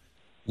be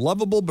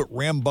lovable but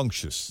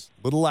rambunctious,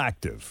 a little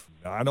active.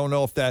 I don't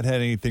know if that had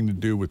anything to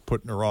do with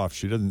putting her off.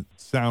 She doesn't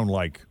sound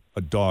like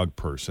a dog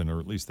person, or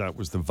at least that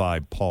was the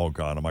vibe Paul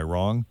got. Am I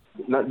wrong?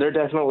 No, they're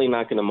definitely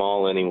not going to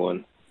maul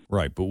anyone.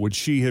 Right, but would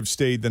she have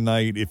stayed the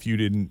night if you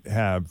didn't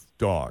have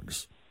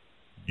dogs?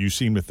 You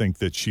seem to think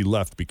that she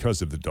left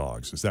because of the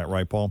dogs. Is that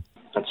right, Paul?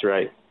 That's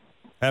right.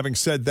 Having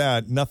said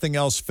that, nothing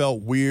else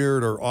felt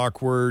weird or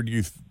awkward?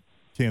 You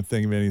can't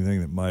think of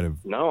anything that might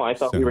have... No, I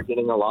thought we were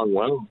getting along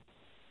well.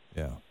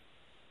 Yeah.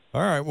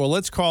 All right, well,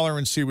 let's call her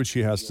and see what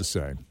she has to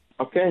say.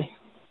 Okay.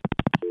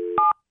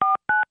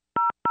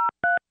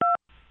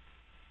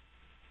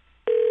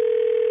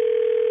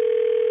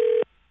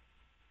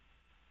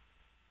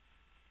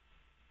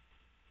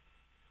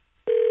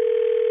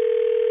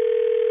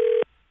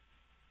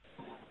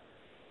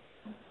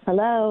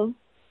 Hello.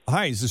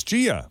 Hi, is this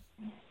Gia?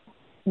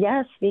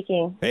 Yes,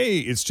 speaking. Hey,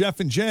 it's Jeff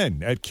and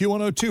Jen at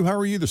Q102. How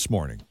are you this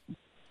morning?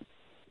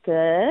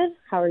 Good.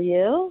 How are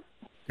you?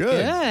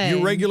 Good. You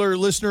a regular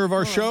listener of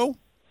our show?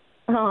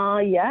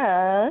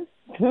 Yes.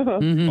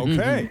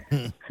 Okay.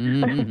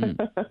 You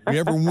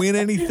ever win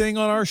anything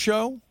on our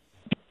show?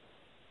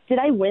 Did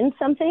I win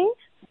something?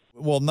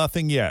 Well,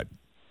 nothing yet.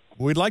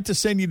 We'd like to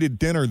send you to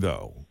dinner,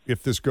 though,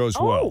 if this goes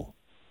well.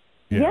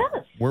 Yeah.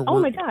 Yes.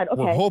 My God.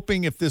 Okay. We're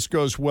hoping if this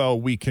goes well,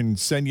 we can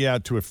send you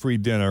out to a free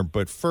dinner.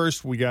 But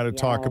first, we got to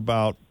talk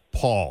about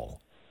Paul,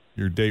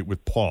 your date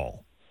with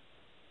Paul.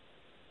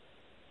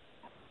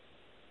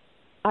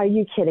 Are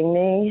you kidding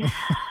me?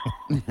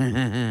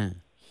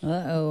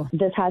 Uh-oh.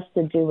 This has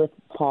to do with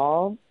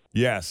Paul?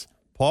 Yes.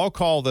 Paul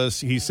called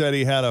us. He said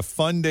he had a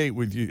fun date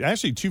with you.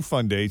 Actually, 2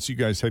 fun dates. You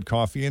guys had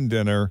coffee and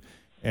dinner,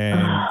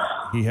 and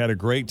he had a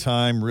great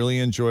time, really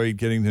enjoyed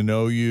getting to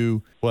know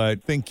you,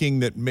 but thinking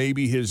that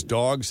maybe his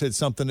dogs had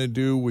something to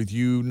do with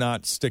you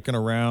not sticking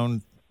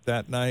around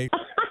that night.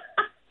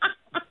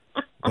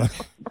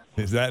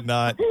 Is that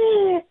not?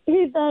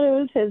 He thought it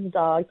was his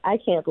dog. I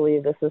can't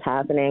believe this is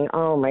happening.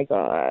 Oh, my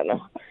God. All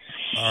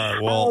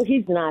right, well.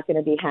 He's not going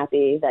to be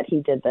happy that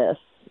he did this.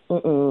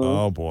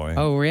 Oh, boy.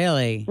 Oh,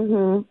 really?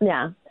 Mm-hmm.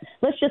 Yeah.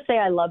 Let's just say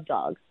I love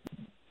dogs.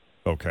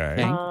 Okay.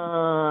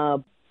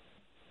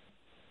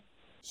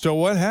 So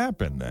what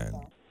happened then?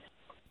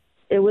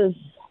 It was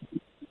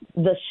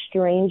the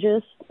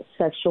strangest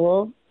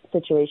sexual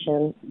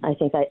situation I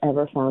think I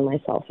ever found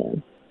myself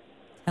in.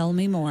 Tell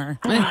me more.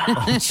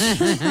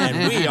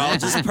 And we all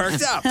just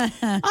perked up.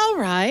 All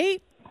right.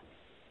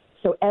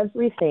 So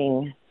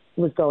everything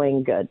was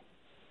going good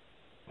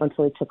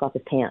until he took off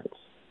his pants.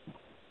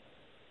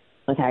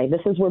 Okay,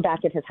 we're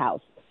back at his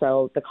house.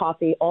 So the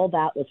coffee, all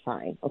that was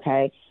fine,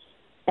 okay?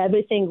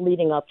 Everything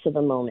leading up to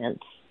the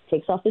moment.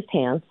 Takes off his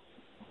pants,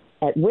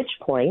 at which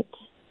point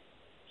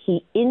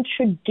he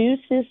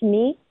introduces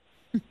me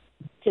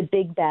to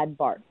Big Bad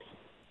Bart.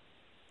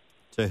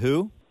 To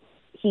who?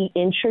 He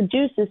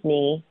introduces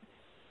me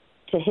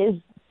to his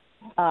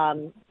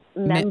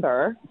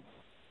member.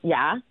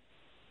 Yeah.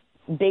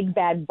 Big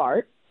Bad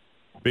Bart.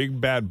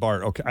 Big Bad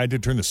Bart. Okay, I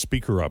did turn the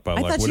speaker up.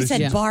 I thought she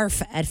said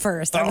barf at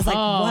first. I was like,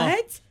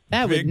 what?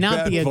 That would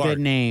not be a good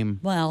name.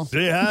 Well,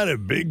 say hi to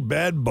Big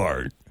Bad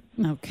Bart.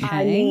 Okay.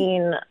 I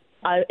mean,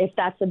 if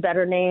that's a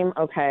better name,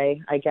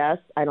 okay, I guess.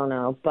 I don't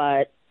know.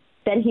 But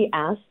then he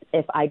asked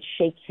if I'd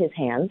shake his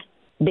hand,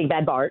 Big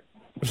Bad Bart,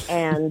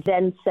 and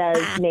then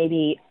says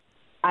maybe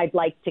I'd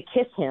like to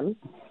kiss him,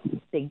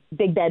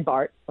 Big Bad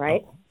Bart,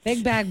 right?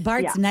 Big Bad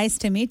Bart's nice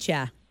to meet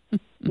ya.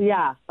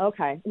 Yeah,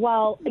 okay.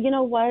 Well, you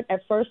know what?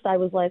 At first I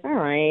was like, all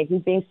right,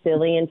 he's being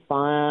silly and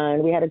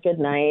fun. We had a good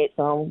night,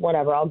 so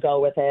whatever, I'll go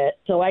with it.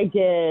 So I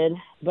did,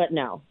 but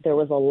no, there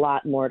was a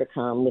lot more to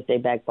come with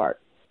Big Bad Bart.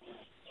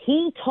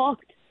 He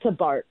talked to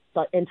Bart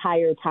the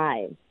entire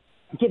time.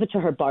 Give it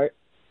to her, Bart.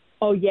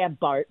 Oh, yeah,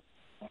 Bart.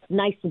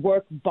 Nice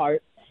work,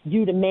 Bart.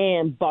 You the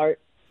man, Bart.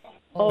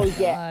 Oh,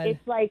 yeah.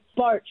 It's like,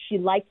 Bart, she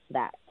likes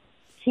that.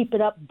 Keep it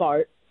up,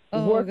 Bart.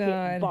 Work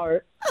it,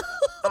 Bart.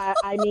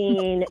 I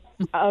mean,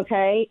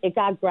 okay, it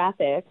got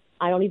graphic.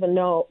 I don't even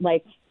know,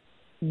 like,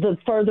 the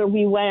further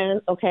we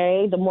went,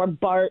 okay, the more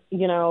Bart,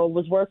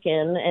 was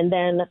working. And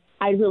then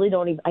I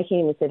can't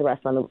even say the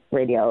rest on the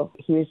radio.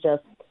 He was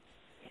just,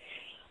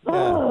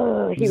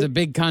 it was a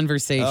big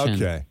conversation.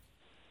 Okay.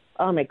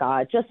 Oh my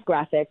God, just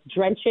graphic,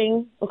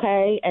 drenching,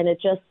 okay? And it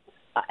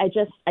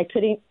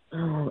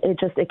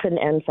couldn't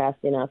end fast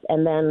enough.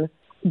 And then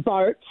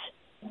Bart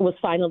was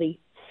finally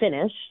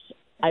finished.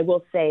 I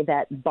will say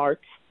that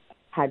Bart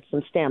had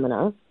some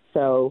stamina,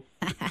 so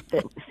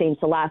it seemed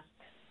to last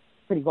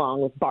pretty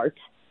long with Bart.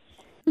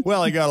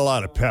 Well, he got a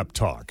lot of pep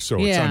talk, so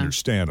it's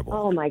understandable.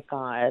 Oh, my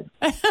God.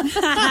 Because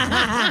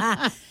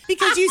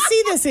you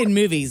see this in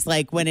movies,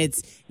 like when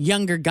it's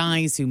younger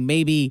guys who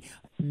maybe,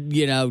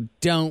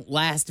 don't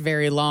last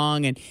very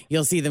long, and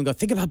you'll see them go,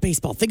 think about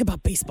baseball, think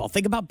about baseball,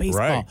 think about baseball.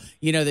 Right.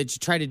 That you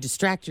try to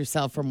distract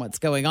yourself from what's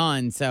going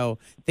on so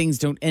things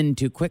don't end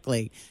too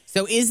quickly.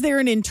 So is there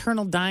an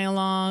internal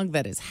dialogue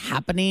that is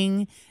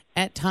happening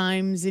at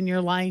times in your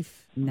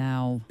life?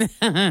 No.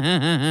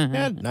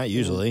 Not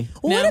usually.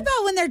 What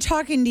about when they're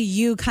talking to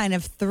you kind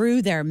of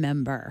through their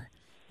member?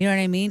 You know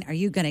what I mean? Are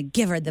you going to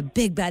give her the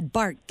big bad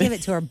Bart? Give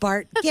it to her,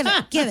 Bart. Give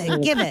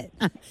it.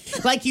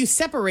 Like you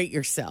separate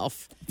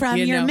yourself from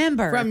your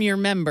member. From your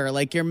member.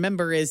 Like your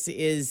member is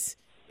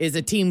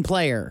a team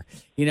player.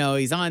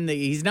 He's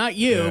not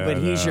you, but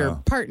he's your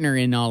partner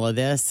in all of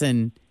this.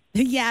 And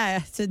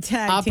yeah, it's a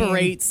tag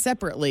operate team.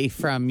 Separately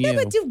from you. Yeah,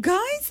 but do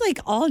guys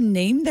all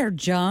name their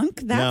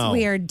junk? That's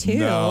weird too.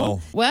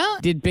 No. Well,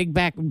 did Big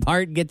Back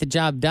Bart get the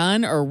job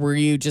done, or were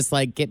you just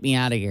like, get me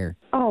out of here?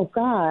 Oh,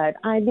 God.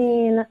 I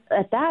mean,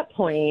 at that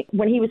point,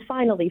 when he was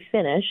finally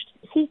finished,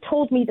 he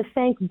told me to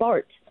thank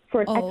Bart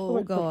for an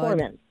excellent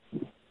performance.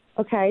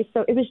 Okay,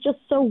 so it was just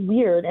so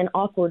weird and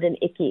awkward and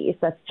icky.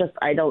 That's just,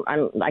 I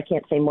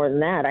can't say more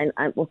than that.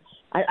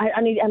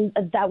 I mean,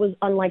 that was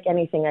unlike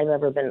anything I've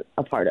ever been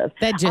a part of.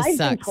 That just I've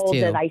sucks, been told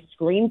too. that I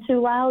scream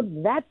too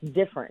loud. That's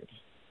different.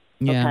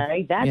 Yeah.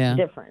 Okay, that's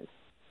different.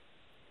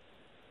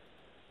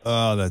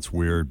 Oh, that's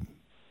weird.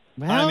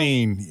 Well, I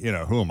mean,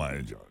 who am I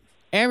to judge?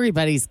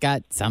 Everybody's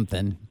got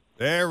something.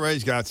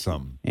 Everybody's got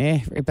something.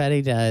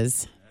 Everybody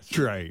does. That's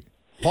right.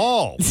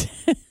 Paul.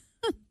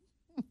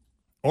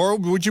 Or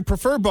would you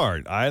prefer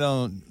Bart? I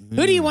don't.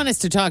 Who do you want us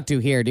to talk to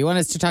here? Do you want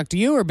us to talk to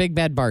you or Big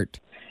Bad Bart?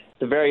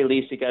 At the very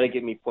least, you got to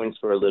give me points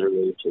for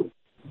alliteration.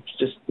 It's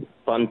just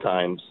fun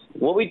times.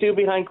 What we do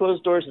behind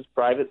closed doors is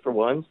private for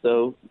one,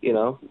 so,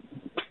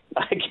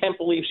 I can't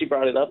believe she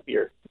brought it up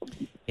here.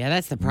 Yeah,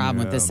 that's the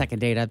problem with this second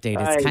date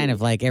update. It's kind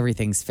of like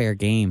everything's fair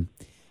game.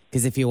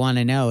 Because if you want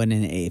to know, and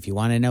if you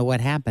want to know what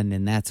happened,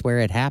 and that's where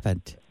it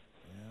happened.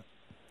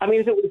 I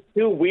mean, if it was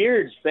too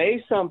weird,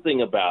 say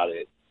something about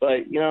it.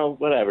 But,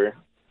 whatever.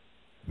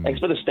 Thanks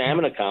for the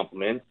stamina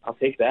compliment. I'll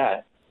take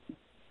that.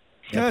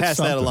 Yeah, pass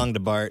that along to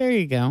Bart. There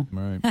you go.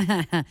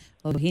 Right.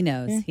 Oh, he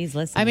knows. Yeah. He's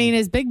listening. I mean,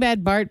 has Big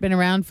Bad Bart been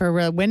around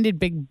for, when did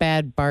Big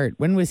Bad Bart,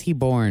 when was he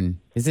born?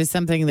 Is this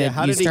something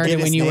that you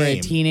started when you were a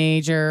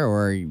teenager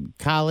or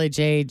college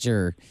age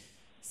or,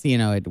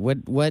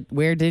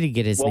 where did he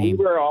get his name? Well, we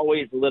were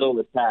always a little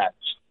attached,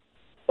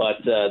 but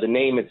the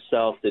name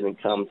itself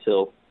didn't come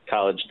till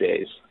college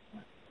days.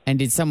 And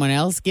did someone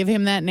else give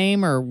him that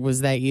name, or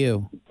was that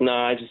you? No,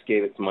 I just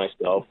gave it to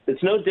myself.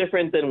 It's no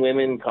different than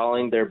women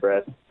calling their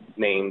breasts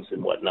names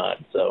and whatnot,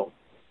 so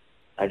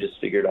I just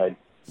figured I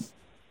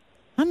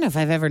don't know if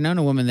I've ever known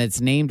a woman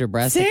that's named her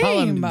breasts. They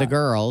call them the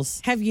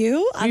girls. Have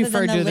you? You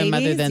refer to them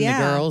other than the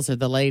girls or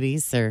the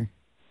ladies, or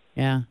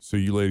yeah. So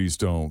you ladies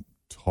don't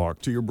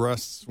talk to your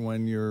breasts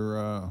when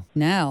you're...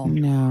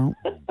 No,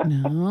 I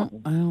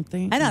don't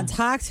think I don't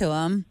talk to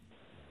them.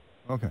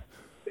 Okay.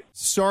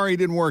 Sorry it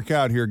didn't work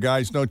out here,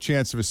 guys. No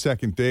chance of a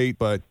second date,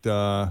 but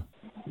do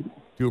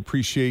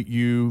appreciate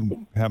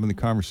you having the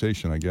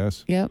conversation, I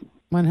guess. Yep,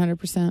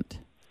 100%.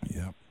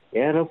 Yep.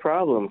 Yeah, no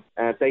problem.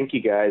 Thank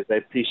you, guys. I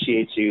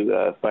appreciate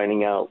you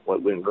finding out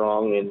what went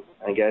wrong, and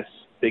I guess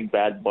Big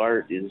Bad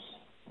Bart is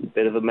a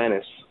bit of a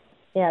menace.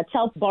 Yeah,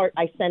 tell Bart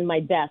I send my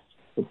best.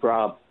 No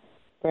problem.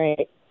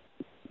 Great.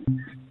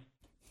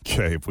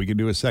 Okay, if we can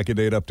do a second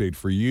date update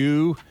for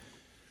you,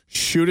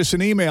 shoot us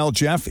an email,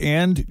 Jeff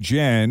and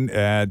Jen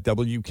at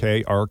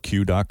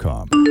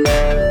WKRQ.com.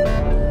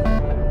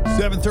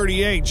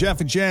 7:38, Jeff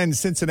and Jen,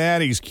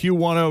 Cincinnati's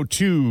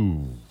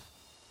Q102.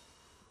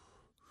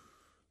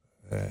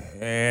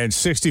 And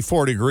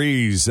 64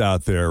 degrees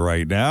out there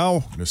right now.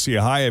 Going to see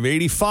a high of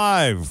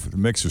 85. A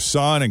mix of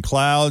sun and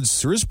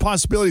clouds. There is a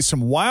possibility of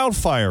some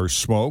wildfire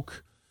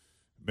smoke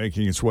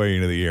making its way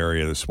into the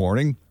area this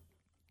morning.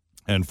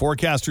 And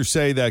forecasters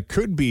say that it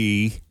could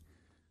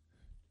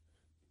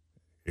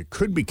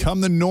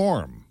become the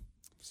norm.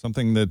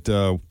 Something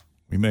that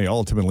we may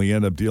ultimately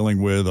end up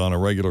dealing with on a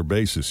regular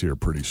basis here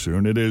pretty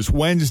soon. It is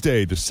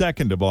Wednesday, the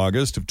 2nd of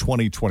August of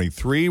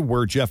 2023.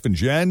 We're Jeff and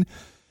Jen.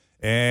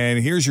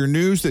 And here's your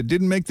news that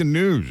didn't make the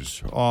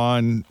news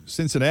on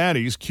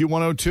Cincinnati's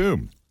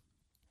Q102.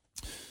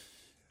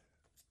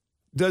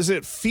 Does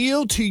it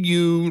feel to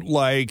you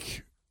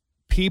like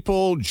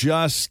people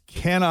just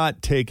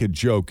cannot take a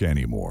joke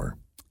anymore?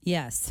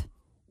 Yes.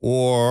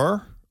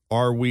 Or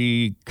are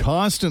we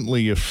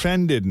constantly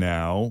offended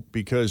now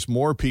because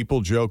more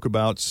people joke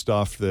about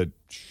stuff that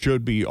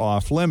should be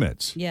off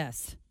limits?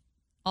 Yes.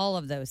 All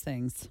of those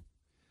things.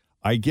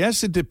 I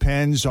guess it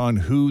depends on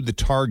who the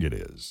target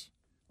is.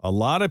 A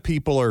lot of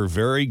people are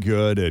very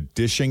good at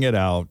dishing it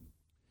out,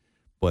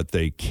 but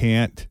they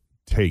can't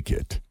take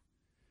it.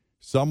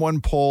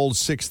 Someone polled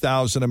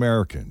 6,000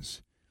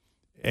 Americans.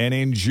 And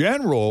in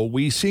general,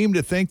 we seem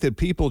to think that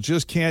people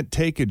just can't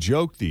take a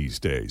joke these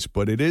days,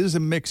 but it is a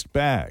mixed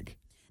bag.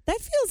 That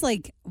feels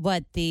like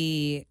what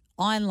the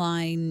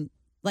online,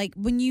 like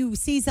when you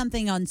see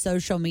something on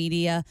social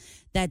media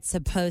that's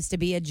supposed to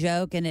be a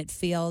joke and it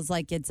feels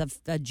like it's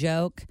a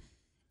joke,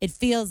 it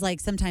feels like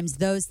sometimes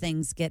those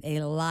things get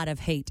a lot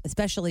of hate,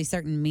 especially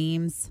certain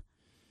memes.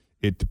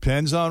 It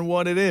depends on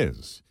what it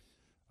is.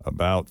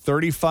 About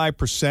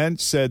 35%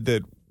 said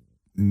that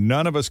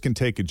none of us can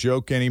take a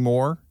joke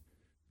anymore.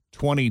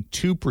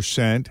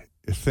 22%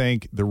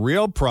 think the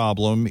real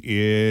problem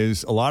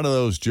is a lot of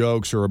those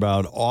jokes are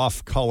about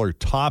off-color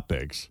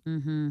topics.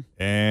 Mm-hmm.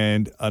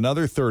 And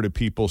another third of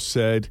people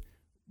said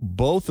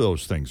both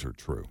those things are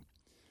true.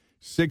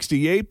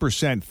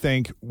 68%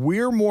 think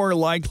we're more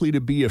likely to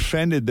be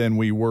offended than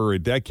we were a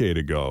decade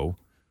ago.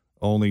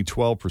 Only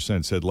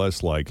 12% said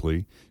less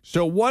likely.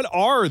 So what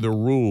are the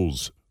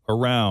rules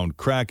around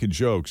cracking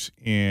jokes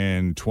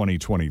in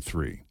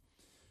 2023?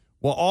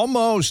 Well,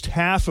 almost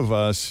half of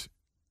us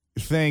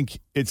think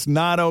it's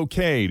not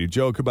okay to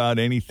joke about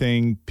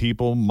anything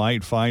people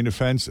might find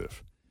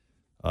offensive.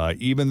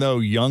 Even though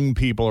young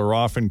people are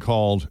often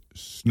called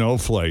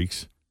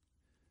snowflakes,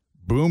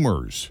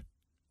 boomers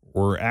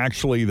were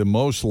actually the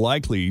most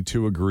likely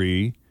to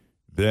agree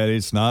that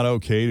it's not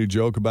okay to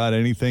joke about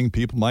anything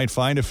people might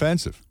find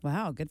offensive.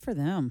 Wow, good for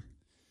them.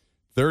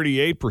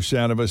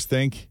 38% of us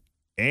think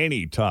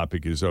any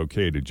topic is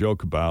okay to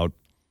joke about,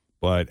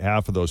 but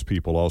half of those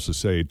people also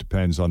say it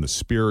depends on the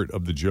spirit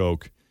of the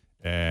joke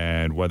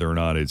and whether or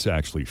not it's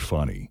actually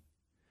funny.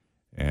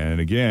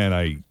 And again,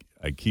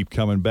 I keep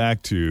coming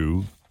back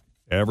to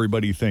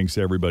everybody thinks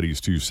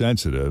everybody's too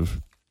sensitive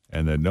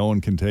and that no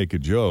one can take a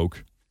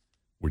joke,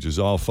 which is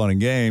all fun and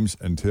games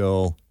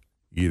until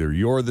either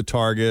you're the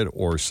target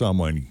or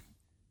someone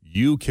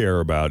you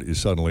care about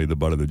is suddenly the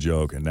butt of the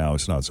joke, and now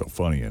it's not so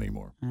funny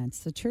anymore. That's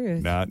the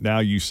truth. Now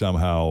you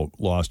somehow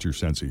lost your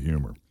sense of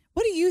humor.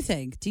 What do you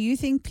think? Do you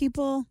think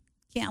people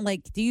can't,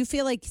 like, do you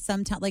feel like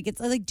sometimes, like,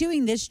 it's like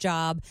doing this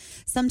job,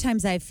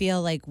 sometimes I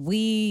feel like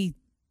we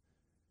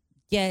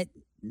get,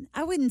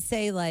 I wouldn't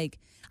say like,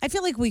 I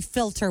feel like we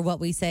filter what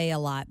we say a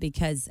lot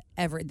because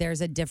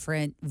there's a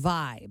different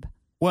vibe.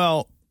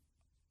 Well,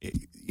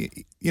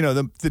 you know,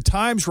 the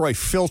times where I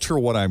filter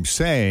what I'm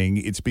saying,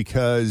 it's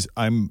because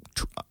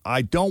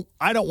I don't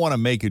want to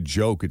make a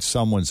joke at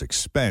someone's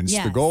expense.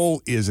 Yes. The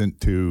goal isn't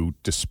to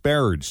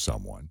disparage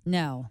someone.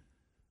 No.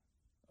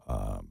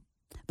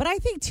 But I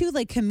think too,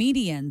 like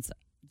comedians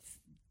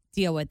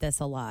deal with this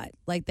a lot.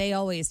 Like they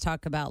always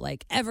talk about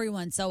like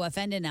everyone's so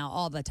offended now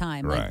all the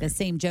time. Right. Like the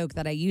same joke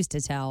that I used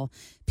to tell,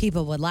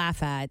 people would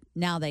laugh at.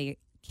 Now they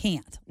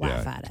can't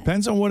laugh at it.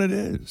 Depends on what it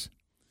is.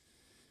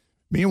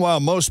 Meanwhile,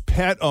 most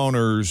pet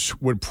owners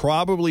would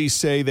probably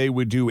say they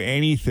would do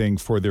anything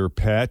for their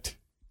pet.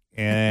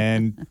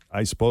 And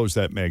I suppose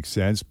that makes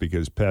sense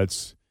because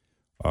pets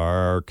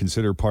are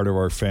considered part of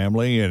our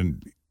family.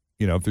 And,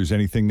 you know, if there's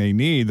anything they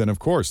need, then of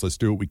course, let's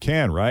do what we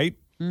can, right?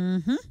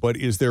 Mm-hmm. But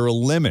is there a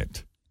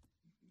limit?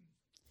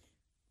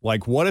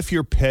 Like, what if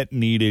your pet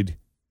needed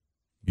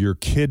your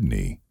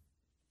kidney?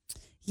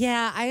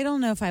 Yeah, I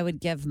don't know if I would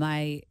give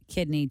my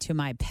kidney to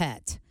my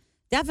pet.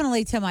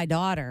 Definitely to my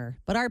daughter,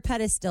 but our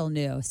pet is still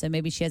new, so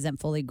maybe she hasn't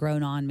fully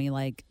grown on me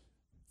like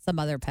some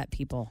other pet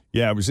people.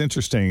 Yeah, it was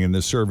interesting. In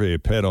the survey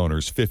of pet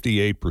owners,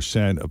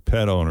 58% of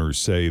pet owners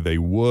say they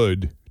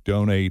would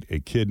donate a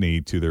kidney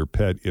to their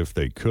pet if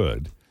they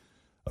could.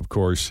 Of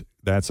course,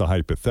 that's a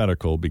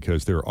hypothetical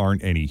because there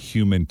aren't any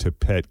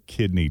human-to-pet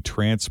kidney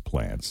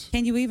transplants.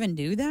 Can you even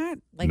do that?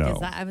 Like, No.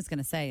 I was going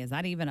to say, is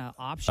that even an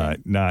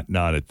option?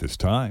 Not at this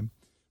time.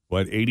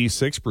 But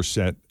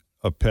 86%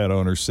 of pet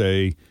owners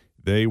say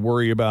they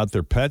worry about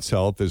their pet's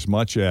health as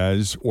much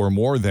as or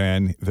more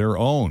than their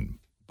own.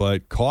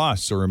 But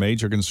costs are a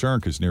major concern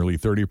because nearly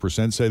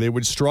 30% say they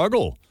would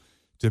struggle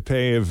to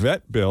pay a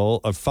vet bill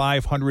of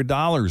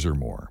 $500 or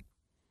more.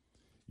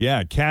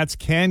 Yeah, cats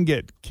can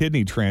get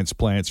kidney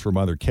transplants from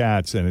other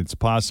cats, and it's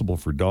possible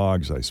for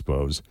dogs, I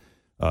suppose,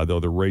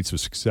 though the rates of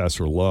success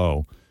are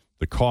low.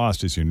 The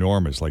cost is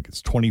enormous, like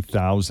it's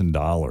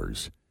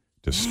 $20,000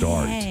 to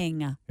start.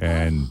 Dang.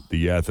 And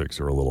the ethics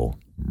are a little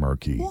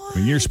murky. What? I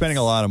mean, you're spending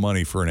a lot of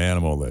money for an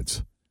animal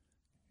that's,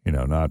 you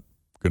know, not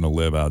going to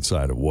live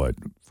outside of what?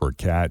 For a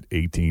cat,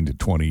 18 to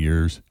 20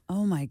 years.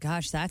 Oh, my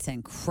gosh, that's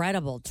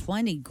incredible.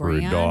 20 For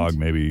grand. a dog,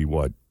 maybe,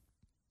 what,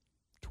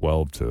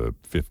 12 to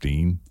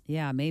 15?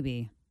 Yeah,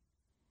 maybe.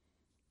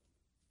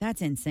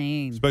 That's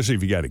insane. Especially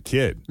if you got a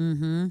kid.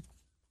 Mm-hmm.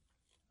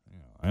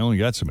 I only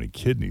got so many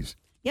kidneys.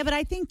 Yeah, but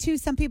I think, too,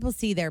 some people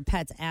see their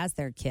pets as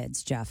their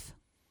kids, Jeff.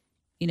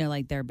 You know,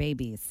 like their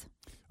babies.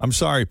 I'm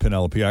sorry,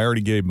 Penelope. I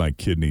already gave my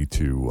kidney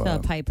to... So,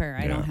 Piper,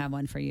 I don't have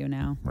one for you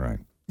now. Right.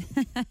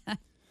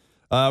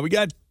 We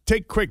got to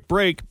take a quick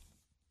break.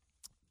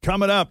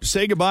 Coming up,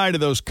 say goodbye to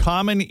those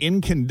common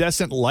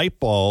incandescent light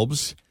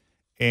bulbs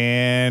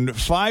and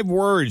 5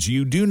 words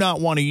you do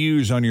not want to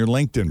use on your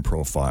LinkedIn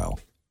profile.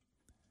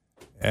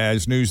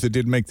 As news that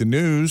did make the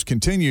news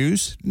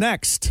continues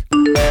next.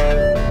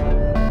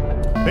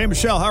 Hey,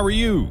 Michelle, how are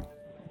you?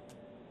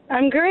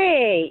 I'm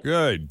great.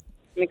 Good.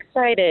 I'm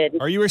excited.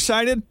 Are you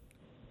excited?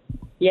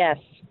 Yes.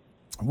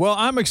 Well,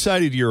 I'm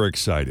excited you're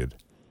excited.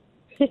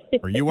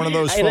 Are you one of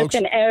those I folks?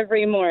 listen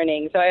every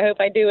morning, so I hope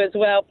I do as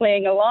well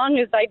playing along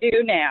as I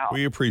do now.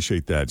 We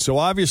appreciate that. So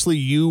obviously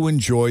you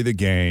enjoy the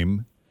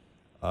game.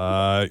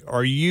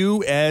 Are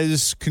you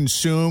as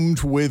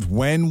consumed with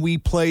when we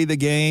play the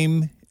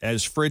game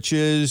as Fritch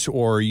is,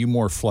 or are you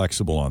more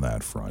flexible on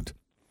that front?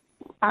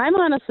 I'm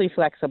honestly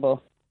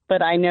flexible,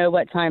 but I know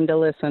what time to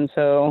listen,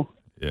 so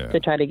to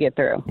try to get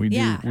through. We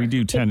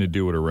do tend to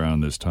do it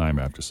around this time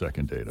after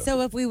second data.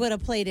 So if we would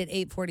have played at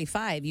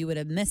 8:45, you would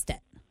have missed it.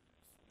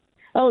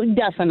 Oh,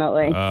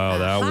 definitely. Oh,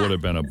 that would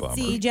have been a bummer.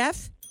 See,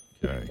 Jeff?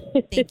 Okay.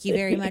 Thank you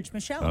very much,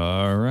 Michelle.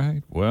 All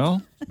right.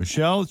 Well,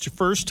 Michelle, it's your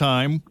first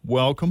time.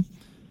 Welcome.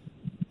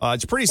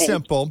 It's pretty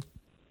simple.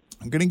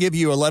 I'm going to give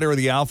you a letter of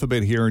the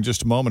alphabet here in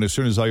just a moment as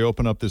soon as I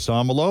open up this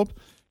envelope.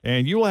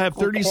 And you will have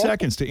 30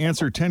 seconds to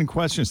answer 10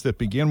 questions that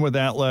begin with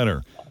that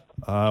letter.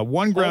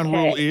 One ground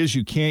rule is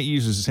you can't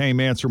use the same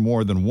answer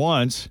more than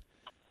once.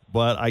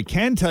 But I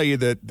can tell you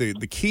that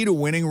the key to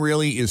winning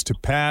really is to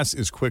pass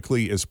as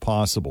quickly as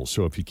possible.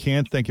 So if you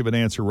can't think of an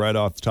answer right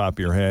off the top of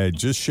your head,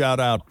 just shout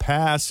out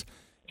pass,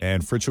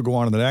 and Fritch will go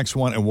on to the next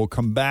one, and we'll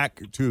come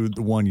back to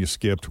the one you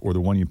skipped or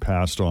the one you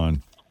passed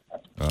on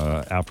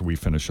after we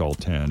finish all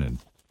 10.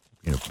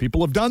 And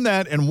people have done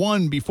that and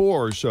won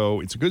before, so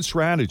it's a good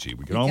strategy.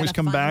 We can always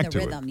come back to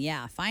rhythm.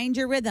 Yeah, find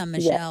your rhythm,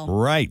 Michelle.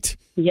 Right.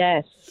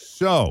 Yes.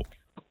 So...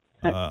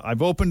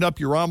 I've opened up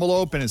your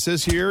envelope, and it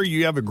says here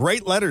you have a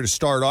great letter to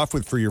start off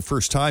with for your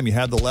first time. You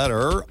had the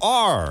letter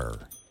R.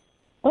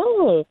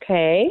 Oh,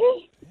 okay.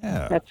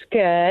 Yeah. That's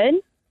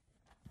good.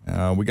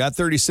 We got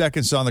 30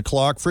 seconds on the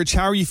clock. Fritch,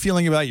 how are you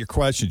feeling about your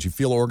questions? You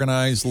feel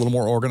organized, a little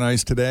more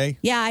organized today?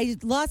 Yeah, I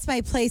lost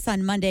my place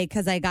on Monday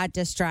because I got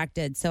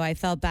distracted, so I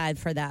felt bad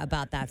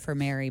about that for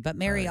Mary. But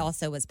Mary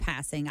also was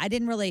passing. I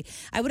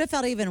would have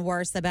felt even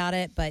worse about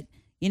it, but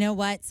you know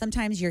what?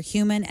 Sometimes you're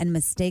human and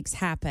mistakes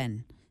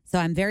happen. So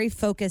I'm very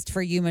focused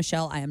for you,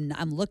 Michelle.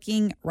 I'm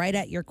looking right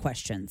at your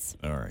questions.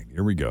 All right,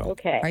 here we go.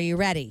 Okay. Are you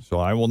ready? So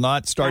I will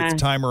not start the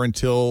timer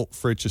until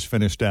Fritch is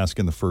finished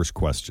asking the first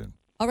question.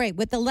 All right,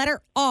 with the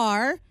letter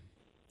R,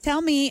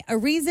 tell me a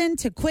reason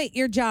to quit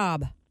your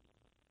job.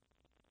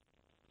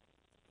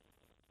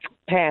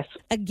 Pass.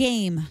 A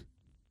game.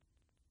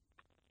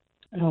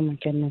 Oh, my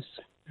goodness.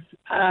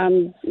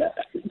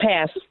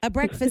 Pass. A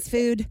breakfast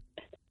food.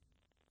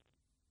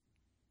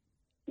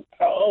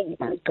 Oh,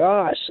 my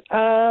gosh.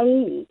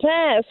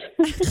 Pass.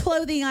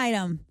 Clothing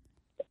item.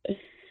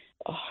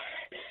 Oh,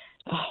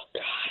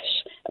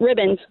 gosh.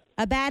 Ribbons.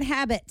 A bad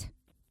habit.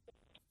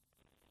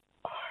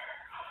 Oh,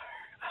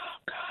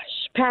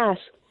 gosh. Pass.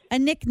 A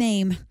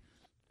nickname.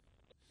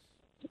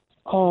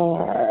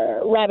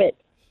 Rabbit.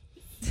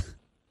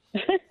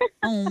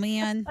 Oh,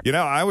 man.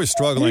 I was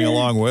struggling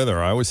along with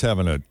her. I was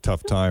having a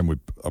tough time with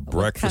a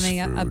breakfast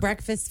food. A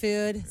breakfast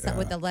food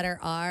with the letter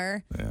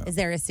R. Yeah. Is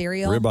there a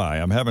cereal?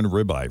 Ribeye. I'm having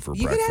ribeye for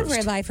breakfast. You could have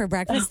ribeye for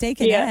breakfast, steak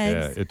and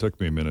eggs. Yeah, it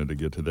took me a minute to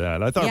get to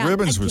that. I thought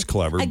ribbons was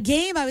clever. A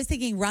game, I was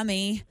thinking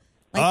rummy.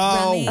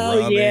 Rummy.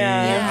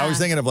 Yeah. I was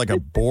thinking of like a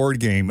board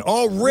game.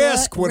 Oh,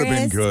 Risk would have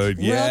been good.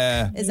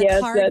 Rook is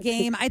a card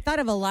game. I thought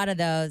of a lot of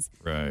those.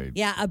 Right.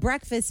 Yeah, a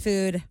breakfast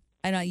food.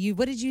 I know you.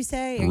 What did you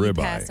say? Or ribeye. You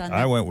passed on that?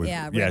 I went with.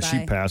 ribeye.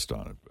 She passed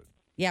on it. But.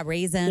 Yeah,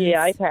 raisins.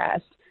 Yeah, I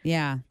passed.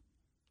 Yeah.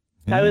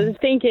 I was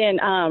thinking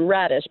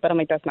radish, but I'm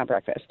like, that's not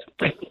breakfast.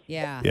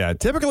 Yeah. Yeah.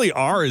 Typically,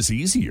 R is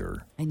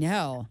easier. I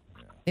know.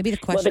 Maybe the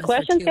questions. Well, the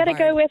questions got to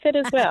go with it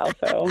as well.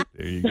 So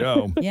there you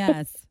go.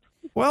 Yes.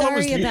 Well,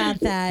 sorry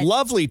about that.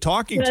 Lovely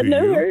talking to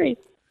no you. No worries.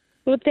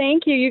 Well,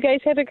 thank you. You guys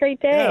have a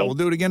great day. Yeah, we'll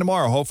do it again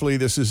tomorrow. Hopefully,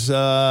 this is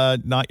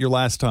not your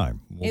last time.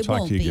 We'll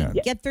talk to you again.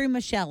 Get through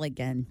Michelle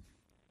again.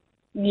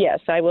 Yes,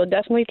 I will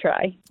definitely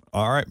try.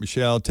 All right,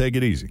 Michelle, take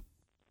it easy.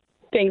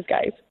 Thanks,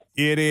 guys.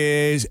 It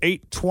is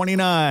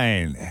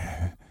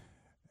 8:29.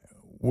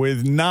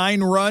 With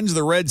 9 runs,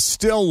 the Reds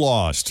still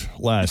lost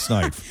last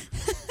night.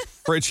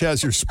 Fritch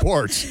has your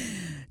sports.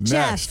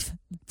 Next.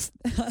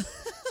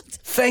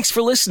 Thanks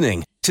for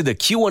listening to the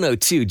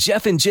Q102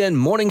 Jeff and Jen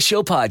Morning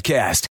Show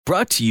podcast,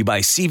 brought to you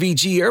by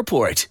CVG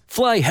Airport.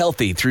 Fly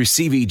healthy through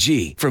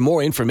CVG. For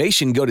more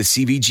information, go to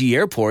CVG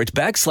Airport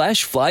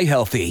 /fly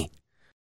healthy.